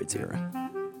steroids era.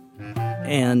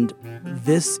 And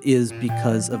this is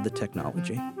because of the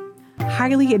technology.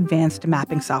 Highly advanced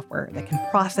mapping software that can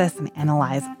process and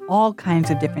analyze all kinds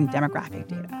of different demographic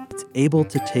data. It's able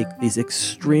to take these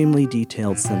extremely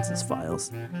detailed census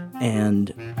files,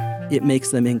 and it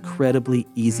makes them incredibly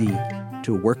easy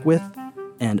to work with,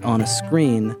 and on a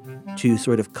screen to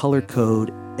sort of color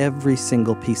code every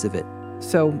single piece of it.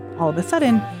 So all of a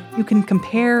sudden, you can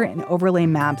compare and overlay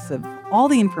maps of all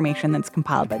the information that's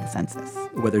compiled by the census.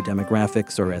 Whether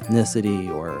demographics or ethnicity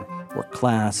or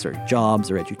class or jobs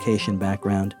or education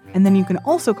background. And then you can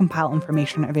also compile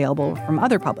information available from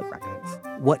other public records.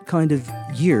 What kind of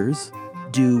years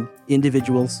do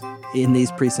individuals in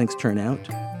these precincts turn out,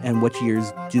 and what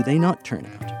years do they not turn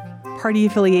out? Party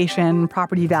affiliation,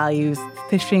 property values,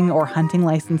 fishing or hunting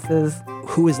licenses.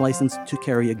 Who is licensed to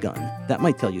carry a gun? That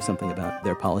might tell you something about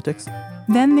their politics.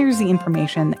 Then there's the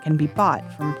information that can be bought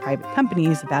from private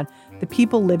companies about the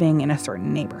people living in a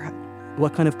certain neighborhood.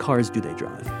 What kind of cars do they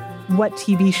drive? What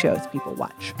TV shows people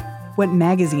watch, what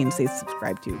magazines they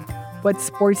subscribe to, what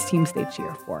sports teams they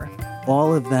cheer for.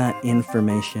 All of that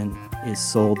information is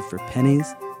sold for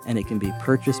pennies, and it can be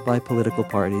purchased by political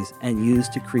parties and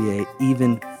used to create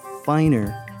even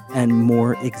finer and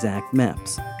more exact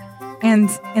maps. And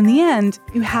in the end,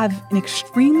 you have an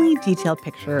extremely detailed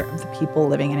picture of the people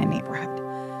living in a neighborhood.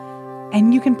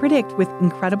 And you can predict with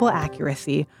incredible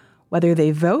accuracy whether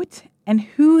they vote and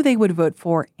who they would vote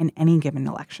for in any given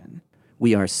election.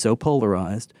 We are so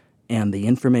polarized, and the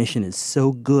information is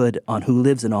so good on who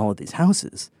lives in all of these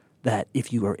houses, that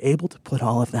if you are able to put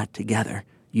all of that together,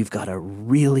 you've got a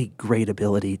really great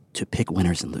ability to pick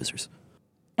winners and losers.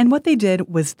 And what they did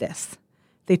was this.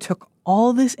 They took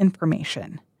all this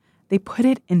information, they put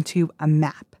it into a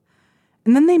map,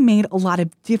 and then they made a lot of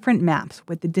different maps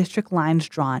with the district lines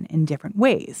drawn in different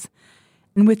ways.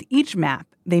 And with each map,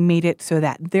 they made it so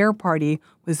that their party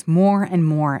was more and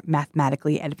more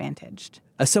mathematically advantaged.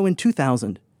 So in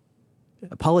 2000,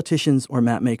 politicians or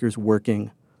map makers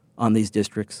working on these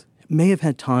districts may have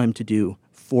had time to do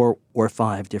 4 or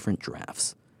 5 different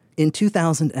drafts. In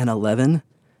 2011,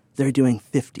 they're doing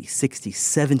 50, 60,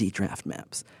 70 draft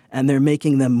maps, and they're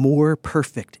making them more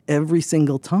perfect every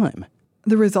single time.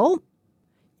 The result?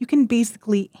 You can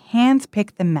basically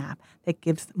hand-pick the map that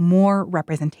gives more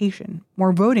representation,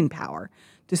 more voting power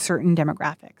to certain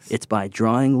demographics. It's by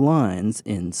drawing lines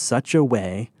in such a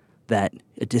way that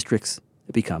districts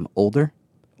become older,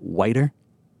 whiter,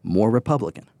 more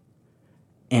Republican.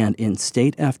 And in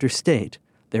state after state,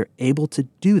 they're able to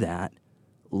do that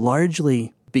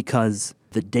largely because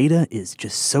the data is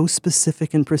just so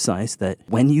specific and precise that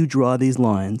when you draw these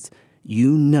lines,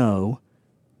 you know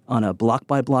on a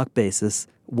block-by-block basis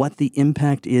what the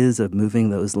impact is of moving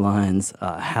those lines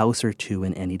a house or two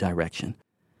in any direction.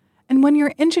 And when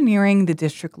you're engineering the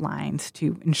district lines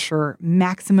to ensure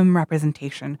maximum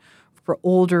representation for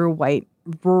older, white,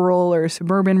 rural, or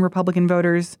suburban Republican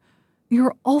voters,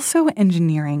 you're also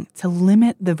engineering to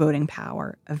limit the voting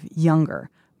power of younger,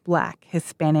 Black,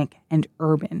 Hispanic, and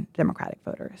urban Democratic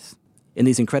voters. In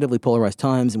these incredibly polarized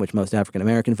times in which most African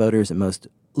American voters and most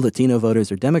Latino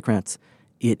voters are Democrats,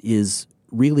 it is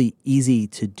really easy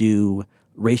to do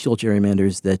racial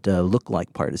gerrymanders that look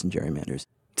like partisan gerrymanders.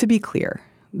 To be clear,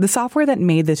 the software that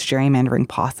made this gerrymandering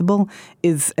possible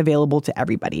is available to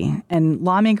everybody, and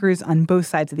lawmakers on both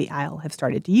sides of the aisle have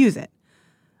started to use it.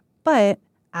 But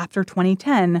after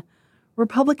 2010,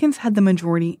 Republicans had the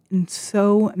majority in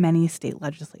so many state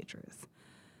legislatures.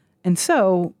 And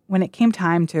so, when it came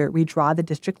time to redraw the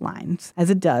district lines, as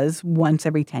it does once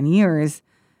every 10 years,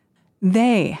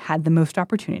 they had the most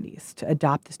opportunities to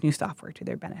adopt this new software to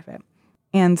their benefit.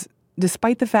 And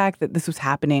despite the fact that this was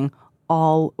happening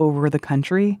all over the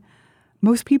country,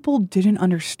 most people didn't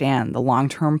understand the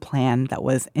long-term plan that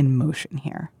was in motion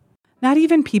here. Not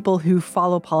even people who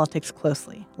follow politics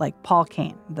closely, like Paul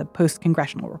Kane, the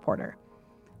Post-Congressional reporter.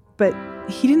 But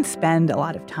he didn't spend a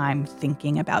lot of time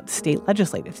thinking about state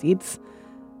legislative seats,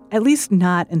 at least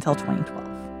not until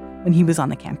 2012, when he was on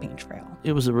the campaign trail.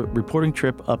 It was a reporting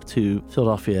trip up to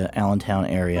Philadelphia, Allentown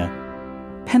area.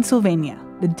 Pennsylvania,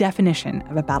 the definition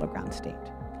of a battleground state.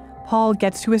 Paul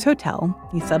gets to his hotel,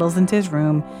 he settles into his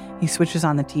room, he switches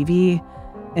on the TV,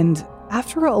 and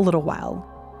after a little while,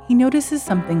 he notices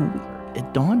something weird.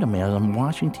 It dawned on me as I'm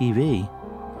watching TV,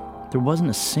 there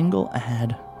wasn't a single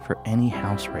ad for any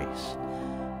House race.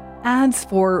 Ads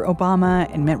for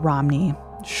Obama and Mitt Romney,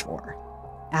 sure.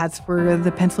 Ads for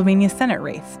the Pennsylvania Senate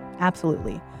race,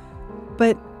 absolutely.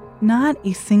 But not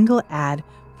a single ad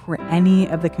for any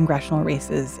of the congressional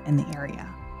races in the area.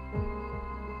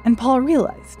 And Paul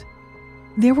realized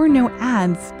there were no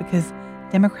ads because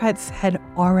Democrats had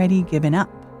already given up.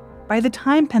 By the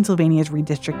time Pennsylvania's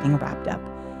redistricting wrapped up,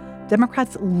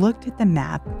 Democrats looked at the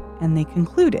map and they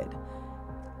concluded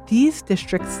these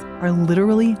districts are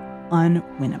literally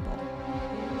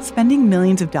unwinnable. Spending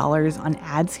millions of dollars on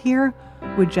ads here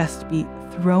would just be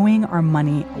throwing our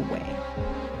money away.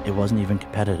 It wasn't even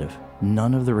competitive.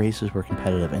 None of the races were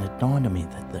competitive, and it dawned on me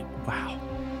that, wow,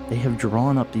 they have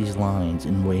drawn up these lines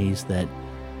in ways that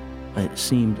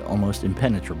seemed almost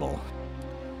impenetrable.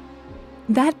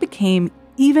 That became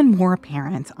even more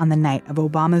apparent on the night of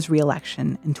Obama's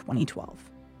re-election in 2012.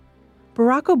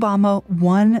 Barack Obama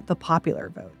won the popular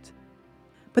vote,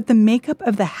 but the makeup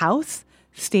of the House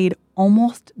stayed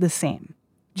almost the same.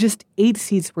 Just 8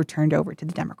 seats were turned over to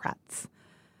the Democrats,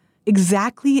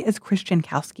 exactly as Chris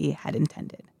Jankowski had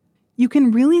intended. You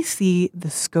can really see the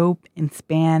scope and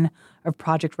span of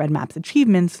Project Red Map's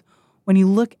achievements when you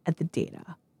look at the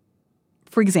data.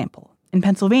 For example, in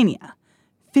Pennsylvania,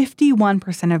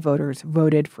 51% of voters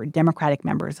voted for Democratic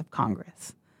members of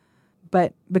Congress.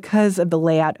 But because of the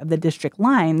layout of the district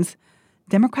lines,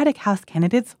 Democratic House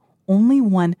candidates only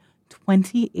won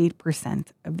 28%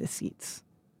 of the seats.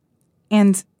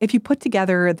 And if you put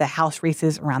together the House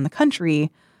races around the country,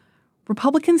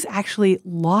 Republicans actually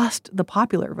lost the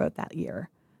popular vote that year.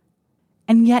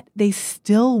 And yet they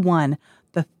still won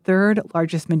the third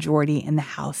largest majority in the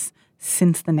House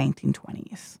since the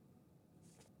 1920s.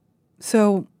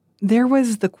 So there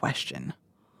was the question,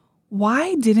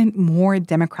 why didn't more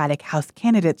Democratic House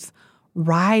candidates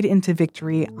ride into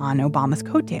victory on Obama's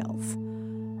coattails?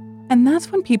 And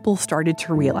that's when people started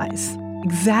to realize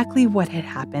exactly what had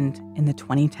happened in the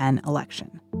 2010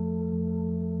 election.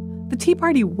 The Tea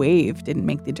Party wave didn't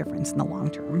make the difference in the long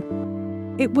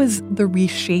term. It was the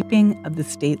reshaping of the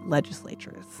state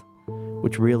legislatures,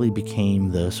 which really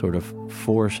became the sort of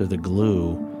force or the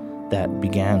glue that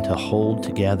began to hold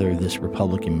together this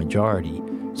Republican majority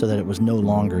so that it was no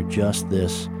longer just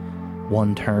this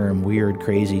one-term, weird,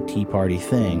 crazy Tea Party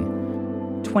thing.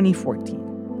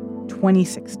 2014,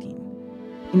 2016.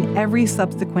 In every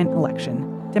subsequent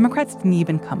election, Democrats didn't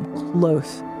even come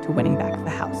close to winning back the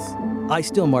House. I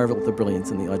still marvel at the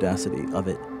brilliance and the audacity of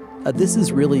it. This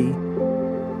is really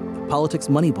a politics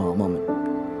Moneyball moment.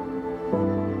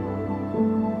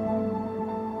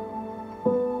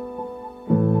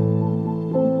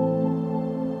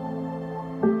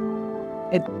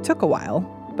 It took a while,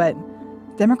 but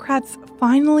Democrats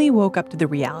finally woke up to the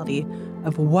reality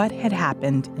of what had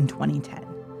happened in 2010.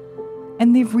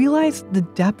 And they've realized the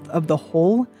depth of the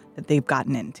hole that they've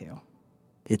gotten into.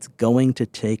 It's going to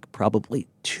take probably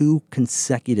 2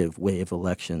 consecutive wave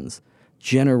elections,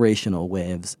 generational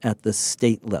waves at the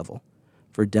state level,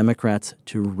 for Democrats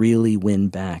to really win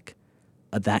back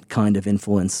that kind of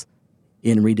influence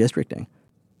in redistricting.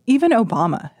 Even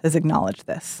Obama has acknowledged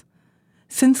this.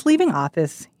 Since leaving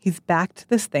office, he's backed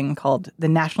this thing called the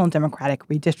National Democratic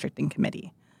Redistricting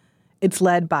Committee. It's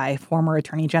led by former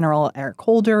Attorney General Eric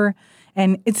Holder,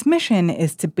 and its mission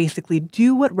is to basically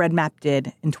do what Red Map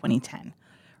did in 2010,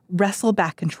 wrestle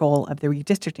back control of the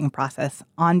redistricting process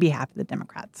on behalf of the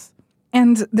Democrats.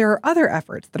 And there are other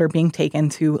efforts that are being taken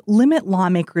to limit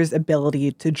lawmakers'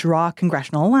 ability to draw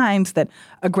congressional lines that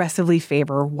aggressively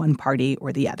favor one party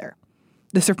or the other.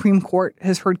 The Supreme Court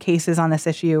has heard cases on this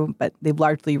issue, but they've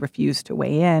largely refused to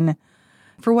weigh in.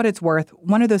 For what it's worth,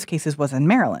 one of those cases was in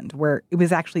Maryland, where it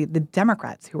was actually the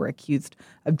Democrats who were accused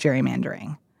of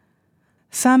gerrymandering.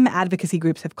 Some advocacy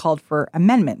groups have called for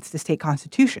amendments to state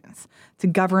constitutions to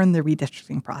govern the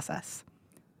redistricting process.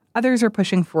 Others are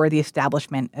pushing for the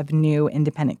establishment of new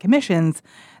independent commissions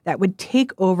that would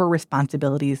take over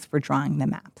responsibilities for drawing the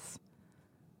maps.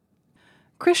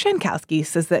 Chris Shankowski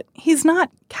says that he's not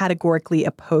categorically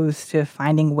opposed to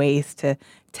finding ways to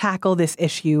tackle this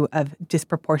issue of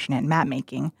disproportionate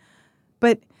mapmaking,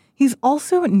 but he's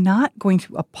also not going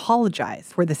to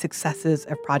apologize for the successes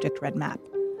of Project Red Map.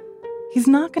 He's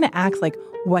not going to act like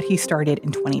what he started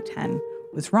in 2010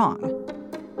 was wrong,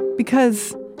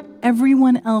 because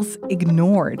everyone else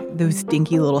ignored those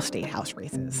dinky little state house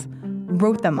races,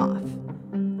 wrote them off.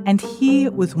 And he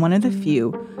was one of the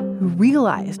few who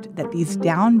realized that these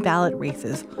down-ballot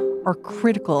races are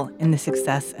critical in the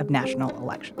success of national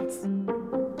elections.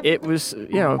 It was,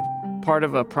 part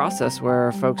of a process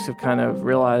where folks have kind of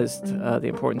realized the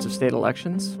importance of state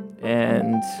elections,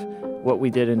 and what we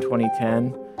did in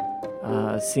 2010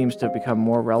 seems to have become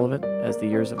more relevant as the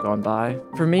years have gone by.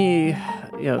 For me,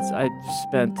 I've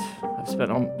spent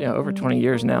over 20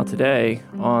 years now today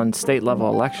on state-level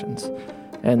elections.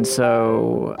 And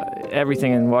so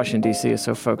everything in Washington, D.C. is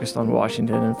so focused on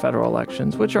Washington and federal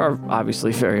elections, which are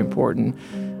obviously very important.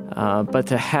 But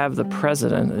to have the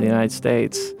president of the United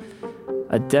States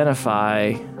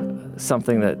identify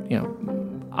something that,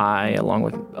 I, along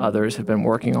with others, have been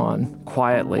working on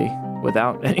quietly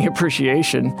without any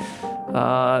appreciation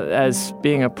as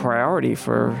being a priority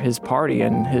for his party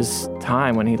and his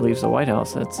time when he leaves the White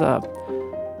House,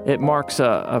 it marks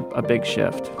a big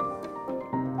shift.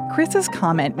 Chris's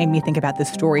comment made me think about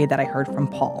this story that I heard from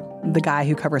Paul, the guy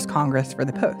who covers Congress for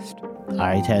The Post.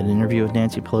 I had an interview with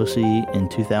Nancy Pelosi in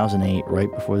 2008, right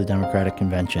before the Democratic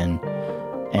Convention,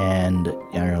 and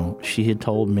she had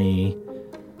told me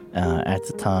at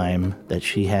the time that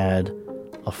she had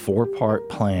a 4-part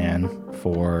plan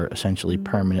for essentially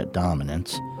permanent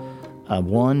dominance.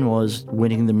 One was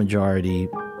winning the majority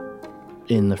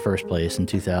in the first place in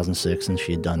 2006, and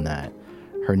she had done that.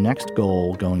 Her next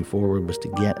goal going forward was to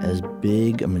get as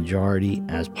big a majority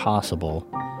as possible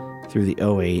through the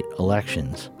 2008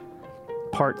 elections.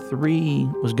 Part 3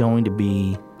 was going to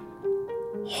be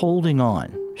holding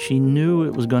on. She knew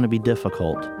it was going to be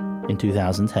difficult in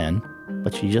 2010,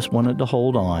 but she just wanted to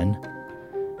hold on.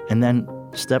 And then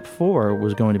step 4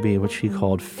 was going to be what she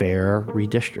called fair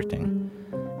redistricting,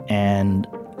 and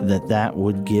that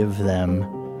would give them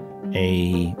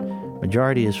a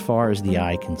majority as far as the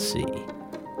eye can see.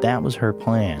 That was her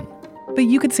plan. But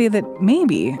you could say that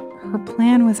maybe her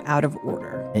plan was out of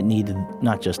order. It needed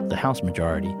not just the House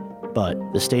majority, but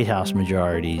the state House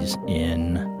majorities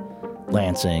in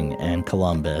Lansing and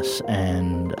Columbus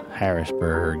and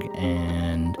Harrisburg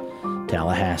and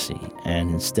Tallahassee.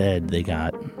 And instead, they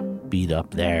got beat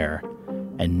up there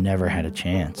and never had a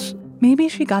chance. Maybe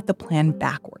she got the plan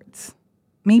backwards.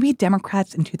 Maybe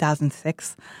Democrats in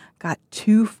 2006 got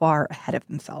too far ahead of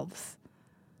themselves.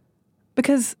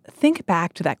 Because think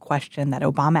back to that question that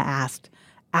Obama asked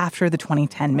after the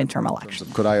 2010 midterm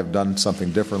elections. Could I have done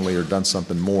something differently or done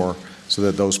something more so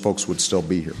that those folks would still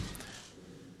be here?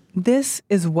 This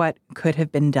is what could have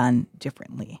been done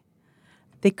differently.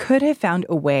 They could have found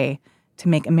a way to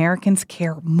make Americans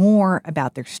care more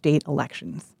about their state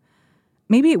elections.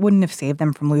 Maybe it wouldn't have saved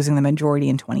them from losing the majority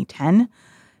in 2010,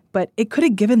 but it could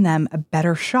have given them a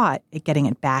better shot at getting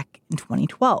it back in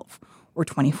 2012 or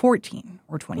 2014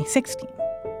 or 2016.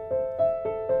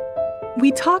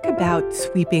 We talk about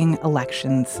sweeping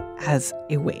elections as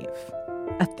a wave,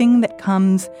 a thing that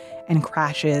comes and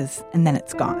crashes and then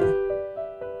it's gone.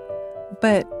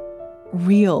 But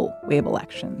real wave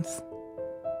elections,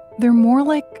 they're more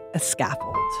like a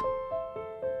scaffold.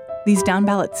 These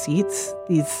down-ballot seats,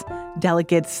 these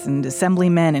delegates and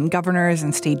assemblymen and governors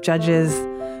and state judges,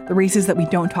 the races that we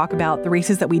don't talk about, the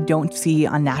races that we don't see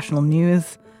on national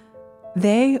news,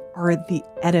 they are the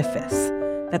edifice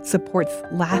that supports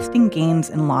lasting gains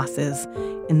and losses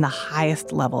in the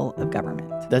highest level of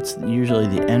government. That's usually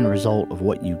the end result of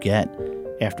what you get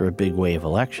after a big wave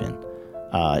election,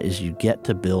 is you get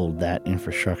to build that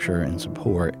infrastructure and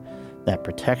support that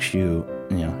protects you.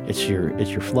 It's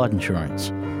your flood insurance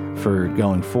for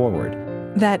going forward.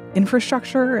 That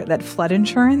infrastructure, that flood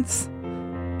insurance,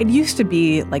 it used to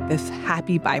be like this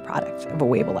happy byproduct of a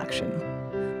wave election.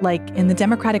 like in the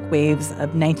Democratic waves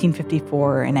of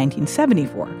 1954 and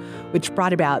 1974, which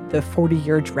brought about the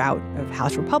 40-year drought of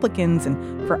House Republicans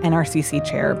and for NRCC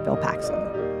Chair Bill Paxton.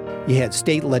 You had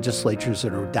state legislatures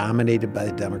that were dominated by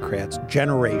the Democrats,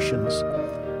 generations,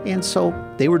 and so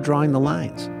they were drawing the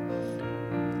lines.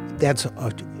 That's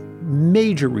a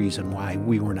major reason why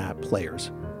we were not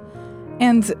players.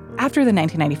 And after the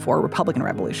 1994 Republican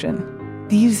Revolution,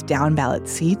 these down-ballot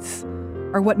seats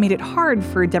are what made it hard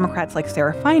for Democrats like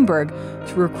Sarah Feinberg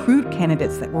to recruit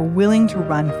candidates that were willing to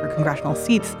run for congressional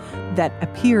seats that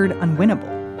appeared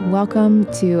unwinnable.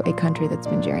 Welcome to a country that's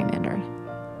been gerrymandered.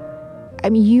 I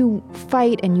mean, you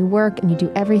fight and you work and you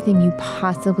do everything you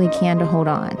possibly can to hold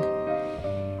on,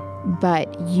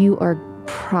 but you are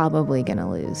probably going to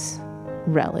lose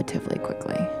relatively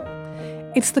quickly.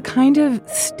 It's the kind of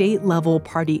state-level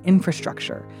party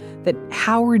infrastructure that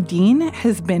Howard Dean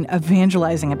has been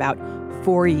evangelizing about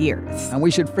for years. And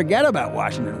we should forget about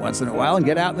Washington once in a while and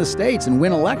get out in the states and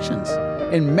win elections.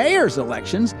 In mayor's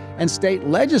elections and state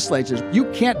legislatures, you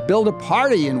can't build a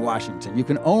party in Washington. You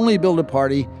can only build a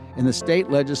party in the state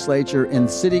legislature, in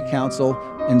city council,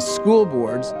 in school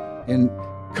boards, in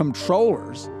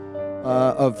comptrollers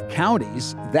of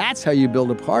counties. That's how you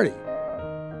build a party.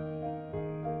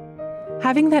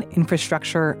 Having that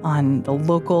infrastructure on the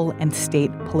local and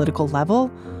state political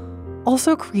level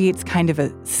also creates kind of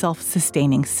a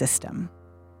self-sustaining system.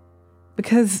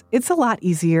 Because it's a lot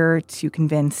easier to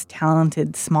convince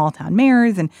talented small-town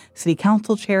mayors and city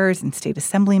council chairs and state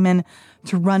assemblymen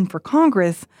to run for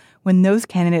Congress when those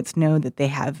candidates know that they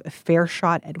have a fair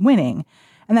shot at winning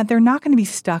and that they're not going to be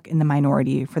stuck in the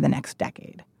minority for the next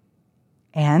decade.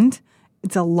 And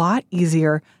it's a lot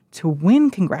easier to win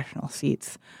congressional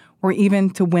seats or even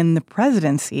to win the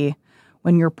presidency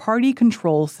when your party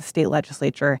controls the state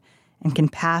legislature and can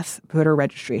pass voter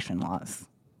registration laws.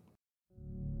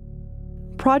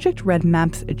 Project Red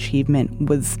Map's achievement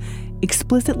was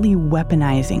explicitly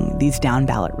weaponizing these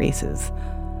down-ballot races,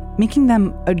 making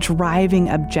them a driving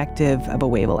objective of a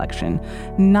wave election,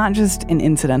 not just an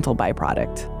incidental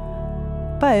byproduct.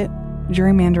 But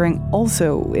gerrymandering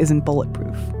also isn't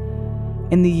bulletproof.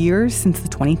 In the years since the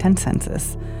 2010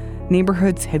 census,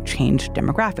 neighborhoods have changed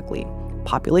demographically,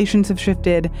 populations have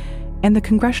shifted, and the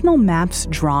congressional maps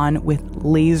drawn with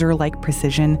laser-like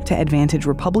precision to advantage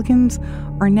Republicans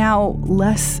are now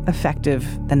less effective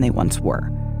than they once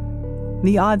were.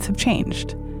 The odds have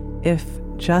changed, if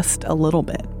just a little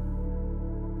bit.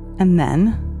 And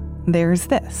then there's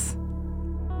this.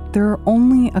 There are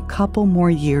only a couple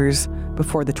more years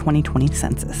before the 2020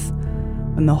 census,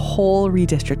 when the whole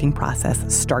redistricting process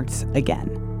starts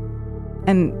again.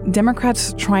 And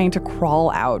Democrats trying to crawl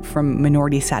out from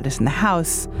minority status in the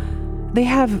House, they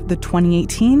have the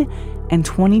 2018 and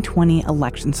 2020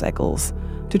 election cycles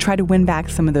to try to win back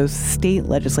some of those state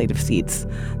legislative seats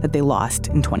that they lost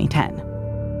in 2010.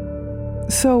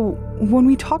 So when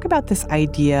we talk about this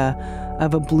idea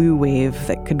of a blue wave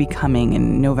that could be coming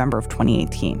in November of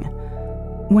 2018,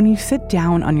 when you sit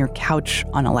down on your couch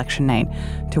on election night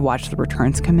to watch the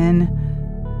returns come in,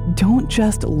 don't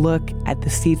just look at the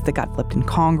seats that got flipped in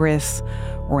Congress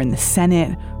or in the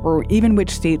Senate, or even which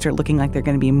states are looking like they're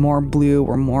going to be more blue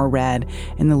or more red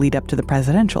in the lead up to the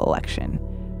presidential election.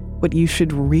 What you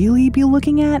should really be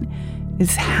looking at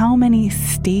is how many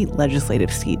state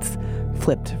legislative seats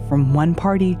flipped from one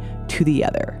party to the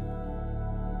other.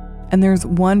 And there's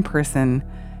one person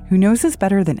who knows this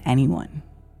better than anyone.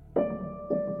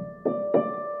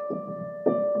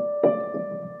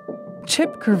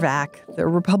 Chip Krivak, the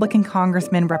Republican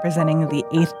congressman representing the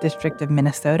 8th District of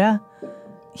Minnesota,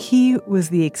 he was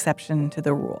the exception to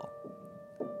the rule.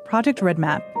 Project Red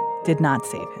Map did not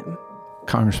save him.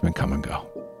 Congressmen come and go,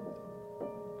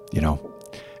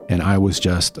 and I was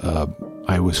just,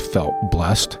 felt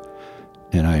blessed,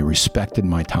 and I respected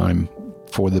my time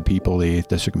for the people of the 8th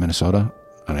District of Minnesota,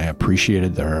 and I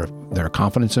appreciated their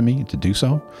confidence in me to do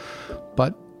so,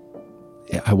 but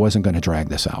I wasn't going to drag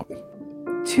this out.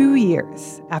 2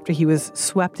 years after he was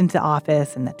swept into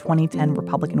office in the 2010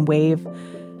 Republican wave,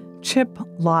 Chip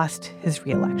lost his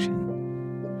reelection.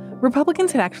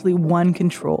 Republicans had actually won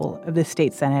control of the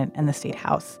state Senate and the state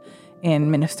House in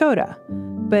Minnesota,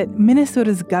 but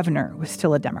Minnesota's governor was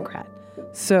still a Democrat.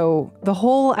 So the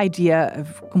whole idea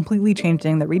of completely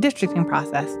changing the redistricting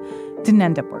process didn't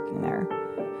end up working there.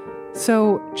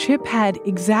 So Chip had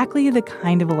exactly the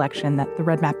kind of election that the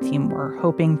Red Map team were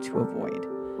hoping to avoid.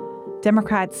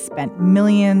 Democrats spent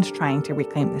millions trying to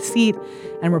reclaim the seat,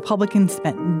 and Republicans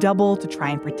spent double to try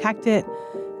and protect it.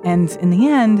 And in the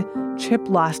end, Chip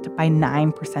lost by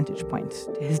 9 percentage points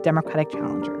to his Democratic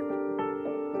challenger.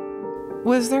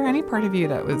 Was there any part of you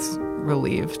that was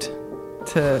relieved?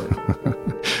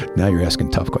 to... Now you're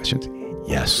asking tough questions.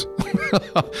 Yes.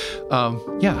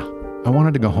 Yeah, I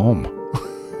wanted to go home.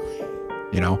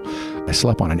 I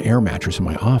slept on an air mattress in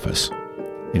my office.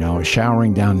 I was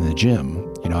showering down in the gym,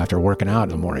 after working out in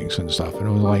the mornings and stuff. And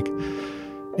it was like,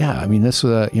 yeah, this,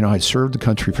 I served the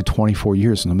country for 24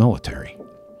 years in the military.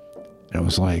 And it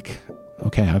was like,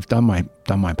 okay, I've done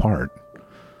my part.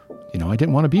 I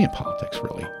didn't want to be in politics,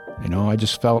 really. I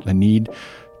just felt a need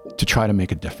to try to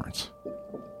make a difference.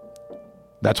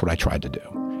 That's what I tried to do.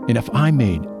 And if I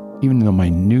made even the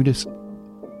minutest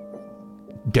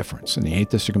difference in the 8th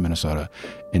District of Minnesota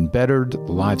and bettered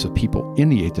the lives of people in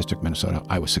the 8th District of Minnesota,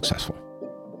 I was successful.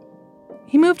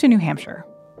 He moved to New Hampshire,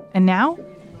 and now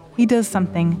he does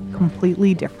something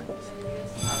completely different.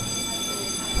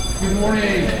 Good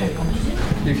morning.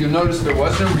 If you'll notice, there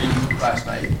was no reading last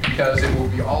night because it will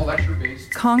be all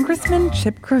lecture-based. Congressman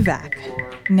Chip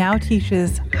Kravac now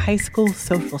teaches high school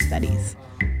social studies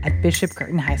at Bishop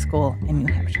Curtin High School in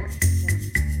New Hampshire.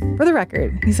 For the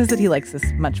record, he says that he likes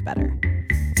this much better.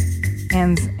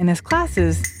 And in his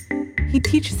classes, he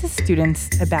teaches his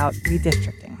students about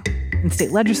redistricting in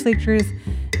state legislatures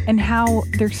and how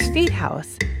their state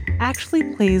house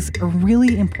actually plays a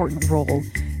really important role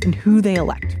in who they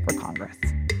elect for Congress.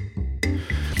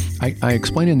 I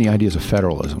explain in the ideas of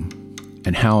federalism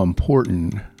and how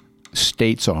important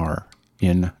states are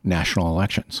in national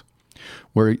elections,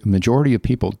 where the majority of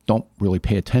people don't really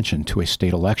pay attention to a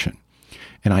state election.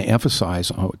 And I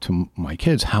emphasize to my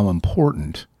kids how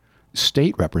important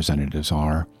state representatives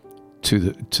are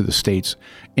to the states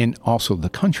and also the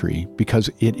country, because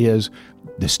the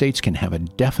states can have a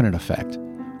definite effect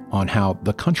on how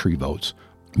the country votes,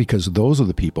 because those are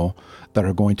the people that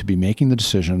are going to be making the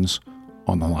decisions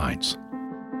on the lines.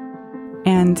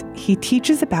 And he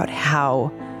teaches about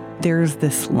how there's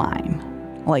this line,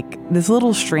 like this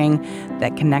little string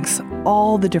that connects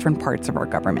all the different parts of our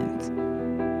government.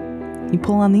 You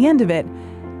pull on the end of it,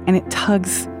 and it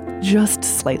tugs just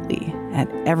slightly at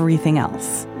everything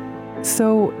else.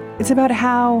 So it's about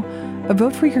how a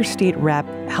vote for your state rep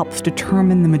helps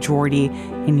determine the majority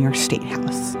in your state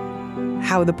house.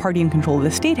 How the party in control of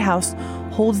the state house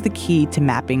holds the key to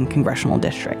mapping congressional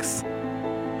districts.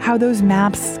 How those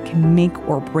maps can make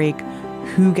or break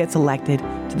who gets elected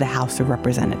to the House of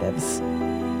Representatives.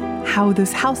 How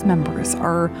those House members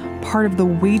are part of the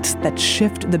weights that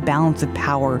shift the balance of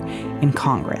power in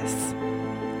Congress.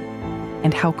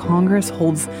 And how Congress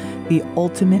holds the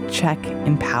ultimate check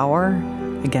in power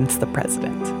against the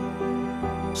president.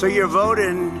 So your vote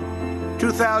in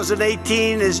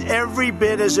 2018 is every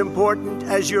bit as important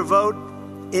as your vote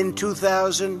in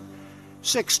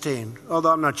 2016.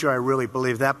 Although I'm not sure I really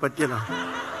believe that, but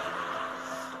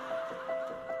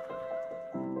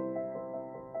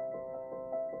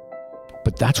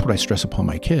But that's what I stress upon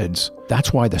my kids.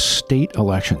 That's why the state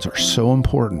elections are so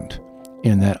important.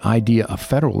 In that idea of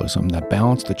federalism, that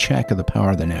balance the check of the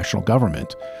power of the national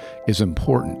government is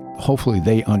important. Hopefully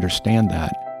they understand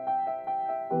that.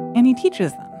 And he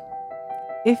teaches them,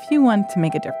 if you want to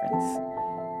make a difference,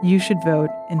 you should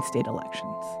vote in state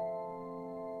elections.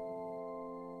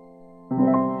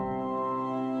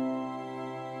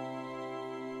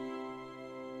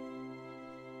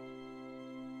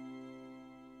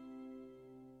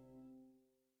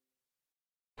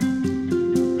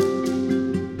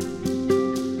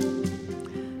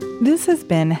 This has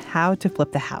been How to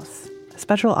Flip the House, a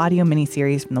special audio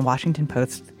miniseries from the Washington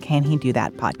Post's Can He Do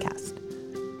That podcast.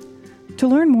 To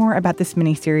learn more about this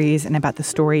miniseries and about the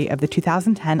story of the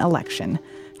 2010 election,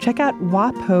 check out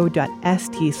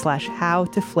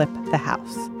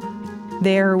wapo.st/howtoflipthehouse.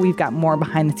 There, we've got more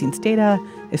behind-the-scenes data,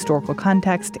 historical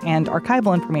context, and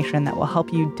archival information that will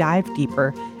help you dive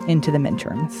deeper into the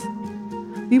midterms.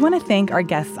 We want to thank our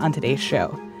guests on today's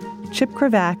show, Chip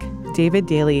Kravac, David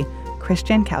Daley, Chris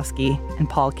Jankowski, and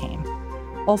Paul Kane.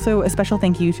 Also, a special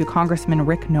thank you to Congressman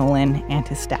Rick Nolan and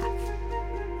his staff.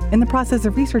 In the process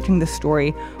of researching this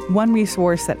story, one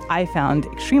resource that I found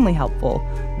extremely helpful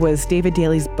was David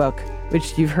Daley's book,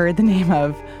 which you've heard the name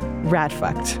of,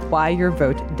 Rat-Fucked: Why Your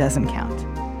Vote Doesn't Count.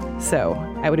 So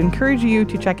I would encourage you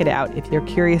to check it out if you're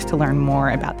curious to learn more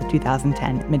about the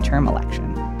 2010 midterm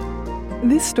election.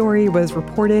 This story was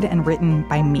reported and written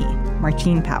by me,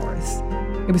 Martine Powers.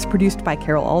 It was produced by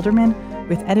Carol Alderman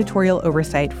with editorial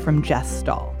oversight from Jess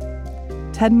Stahl.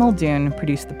 Ted Muldoon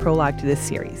produced the prologue to this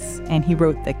series, and he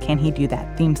wrote the Can He Do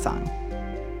That theme song.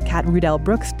 Kat Rudell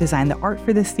Brooks designed the art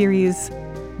for this series.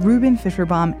 Ruben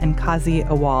Fischerbaum and Kazi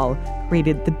Awal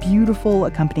created the beautiful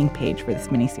accompanying page for this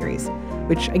miniseries,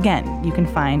 which, again, you can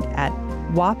find at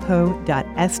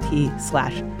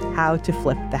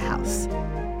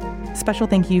wapo.st/howtoflipthehouse. Special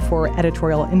thank you for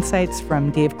editorial insights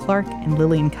from Dave Clark and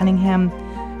Lillian Cunningham.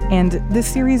 And this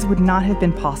series would not have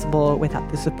been possible without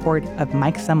the support of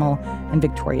Mike Semmel and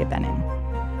Victoria Benning.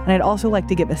 And I'd also like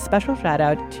to give a special shout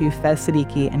out to Fez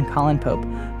Siddiqui and Colin Pope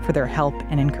for their help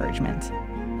and encouragement.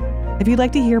 If you'd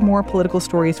like to hear more political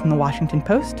stories from the Washington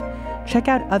Post, check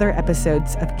out other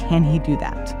episodes of Can He Do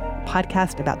That?, a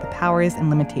podcast about the powers and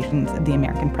limitations of the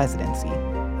American presidency.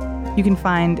 You can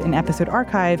find an episode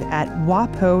archive at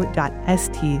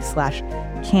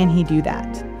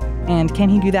wapo.st/canhedothat. And Can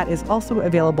He Do That is also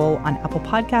available on Apple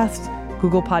Podcasts,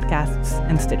 Google Podcasts,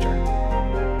 and Stitcher.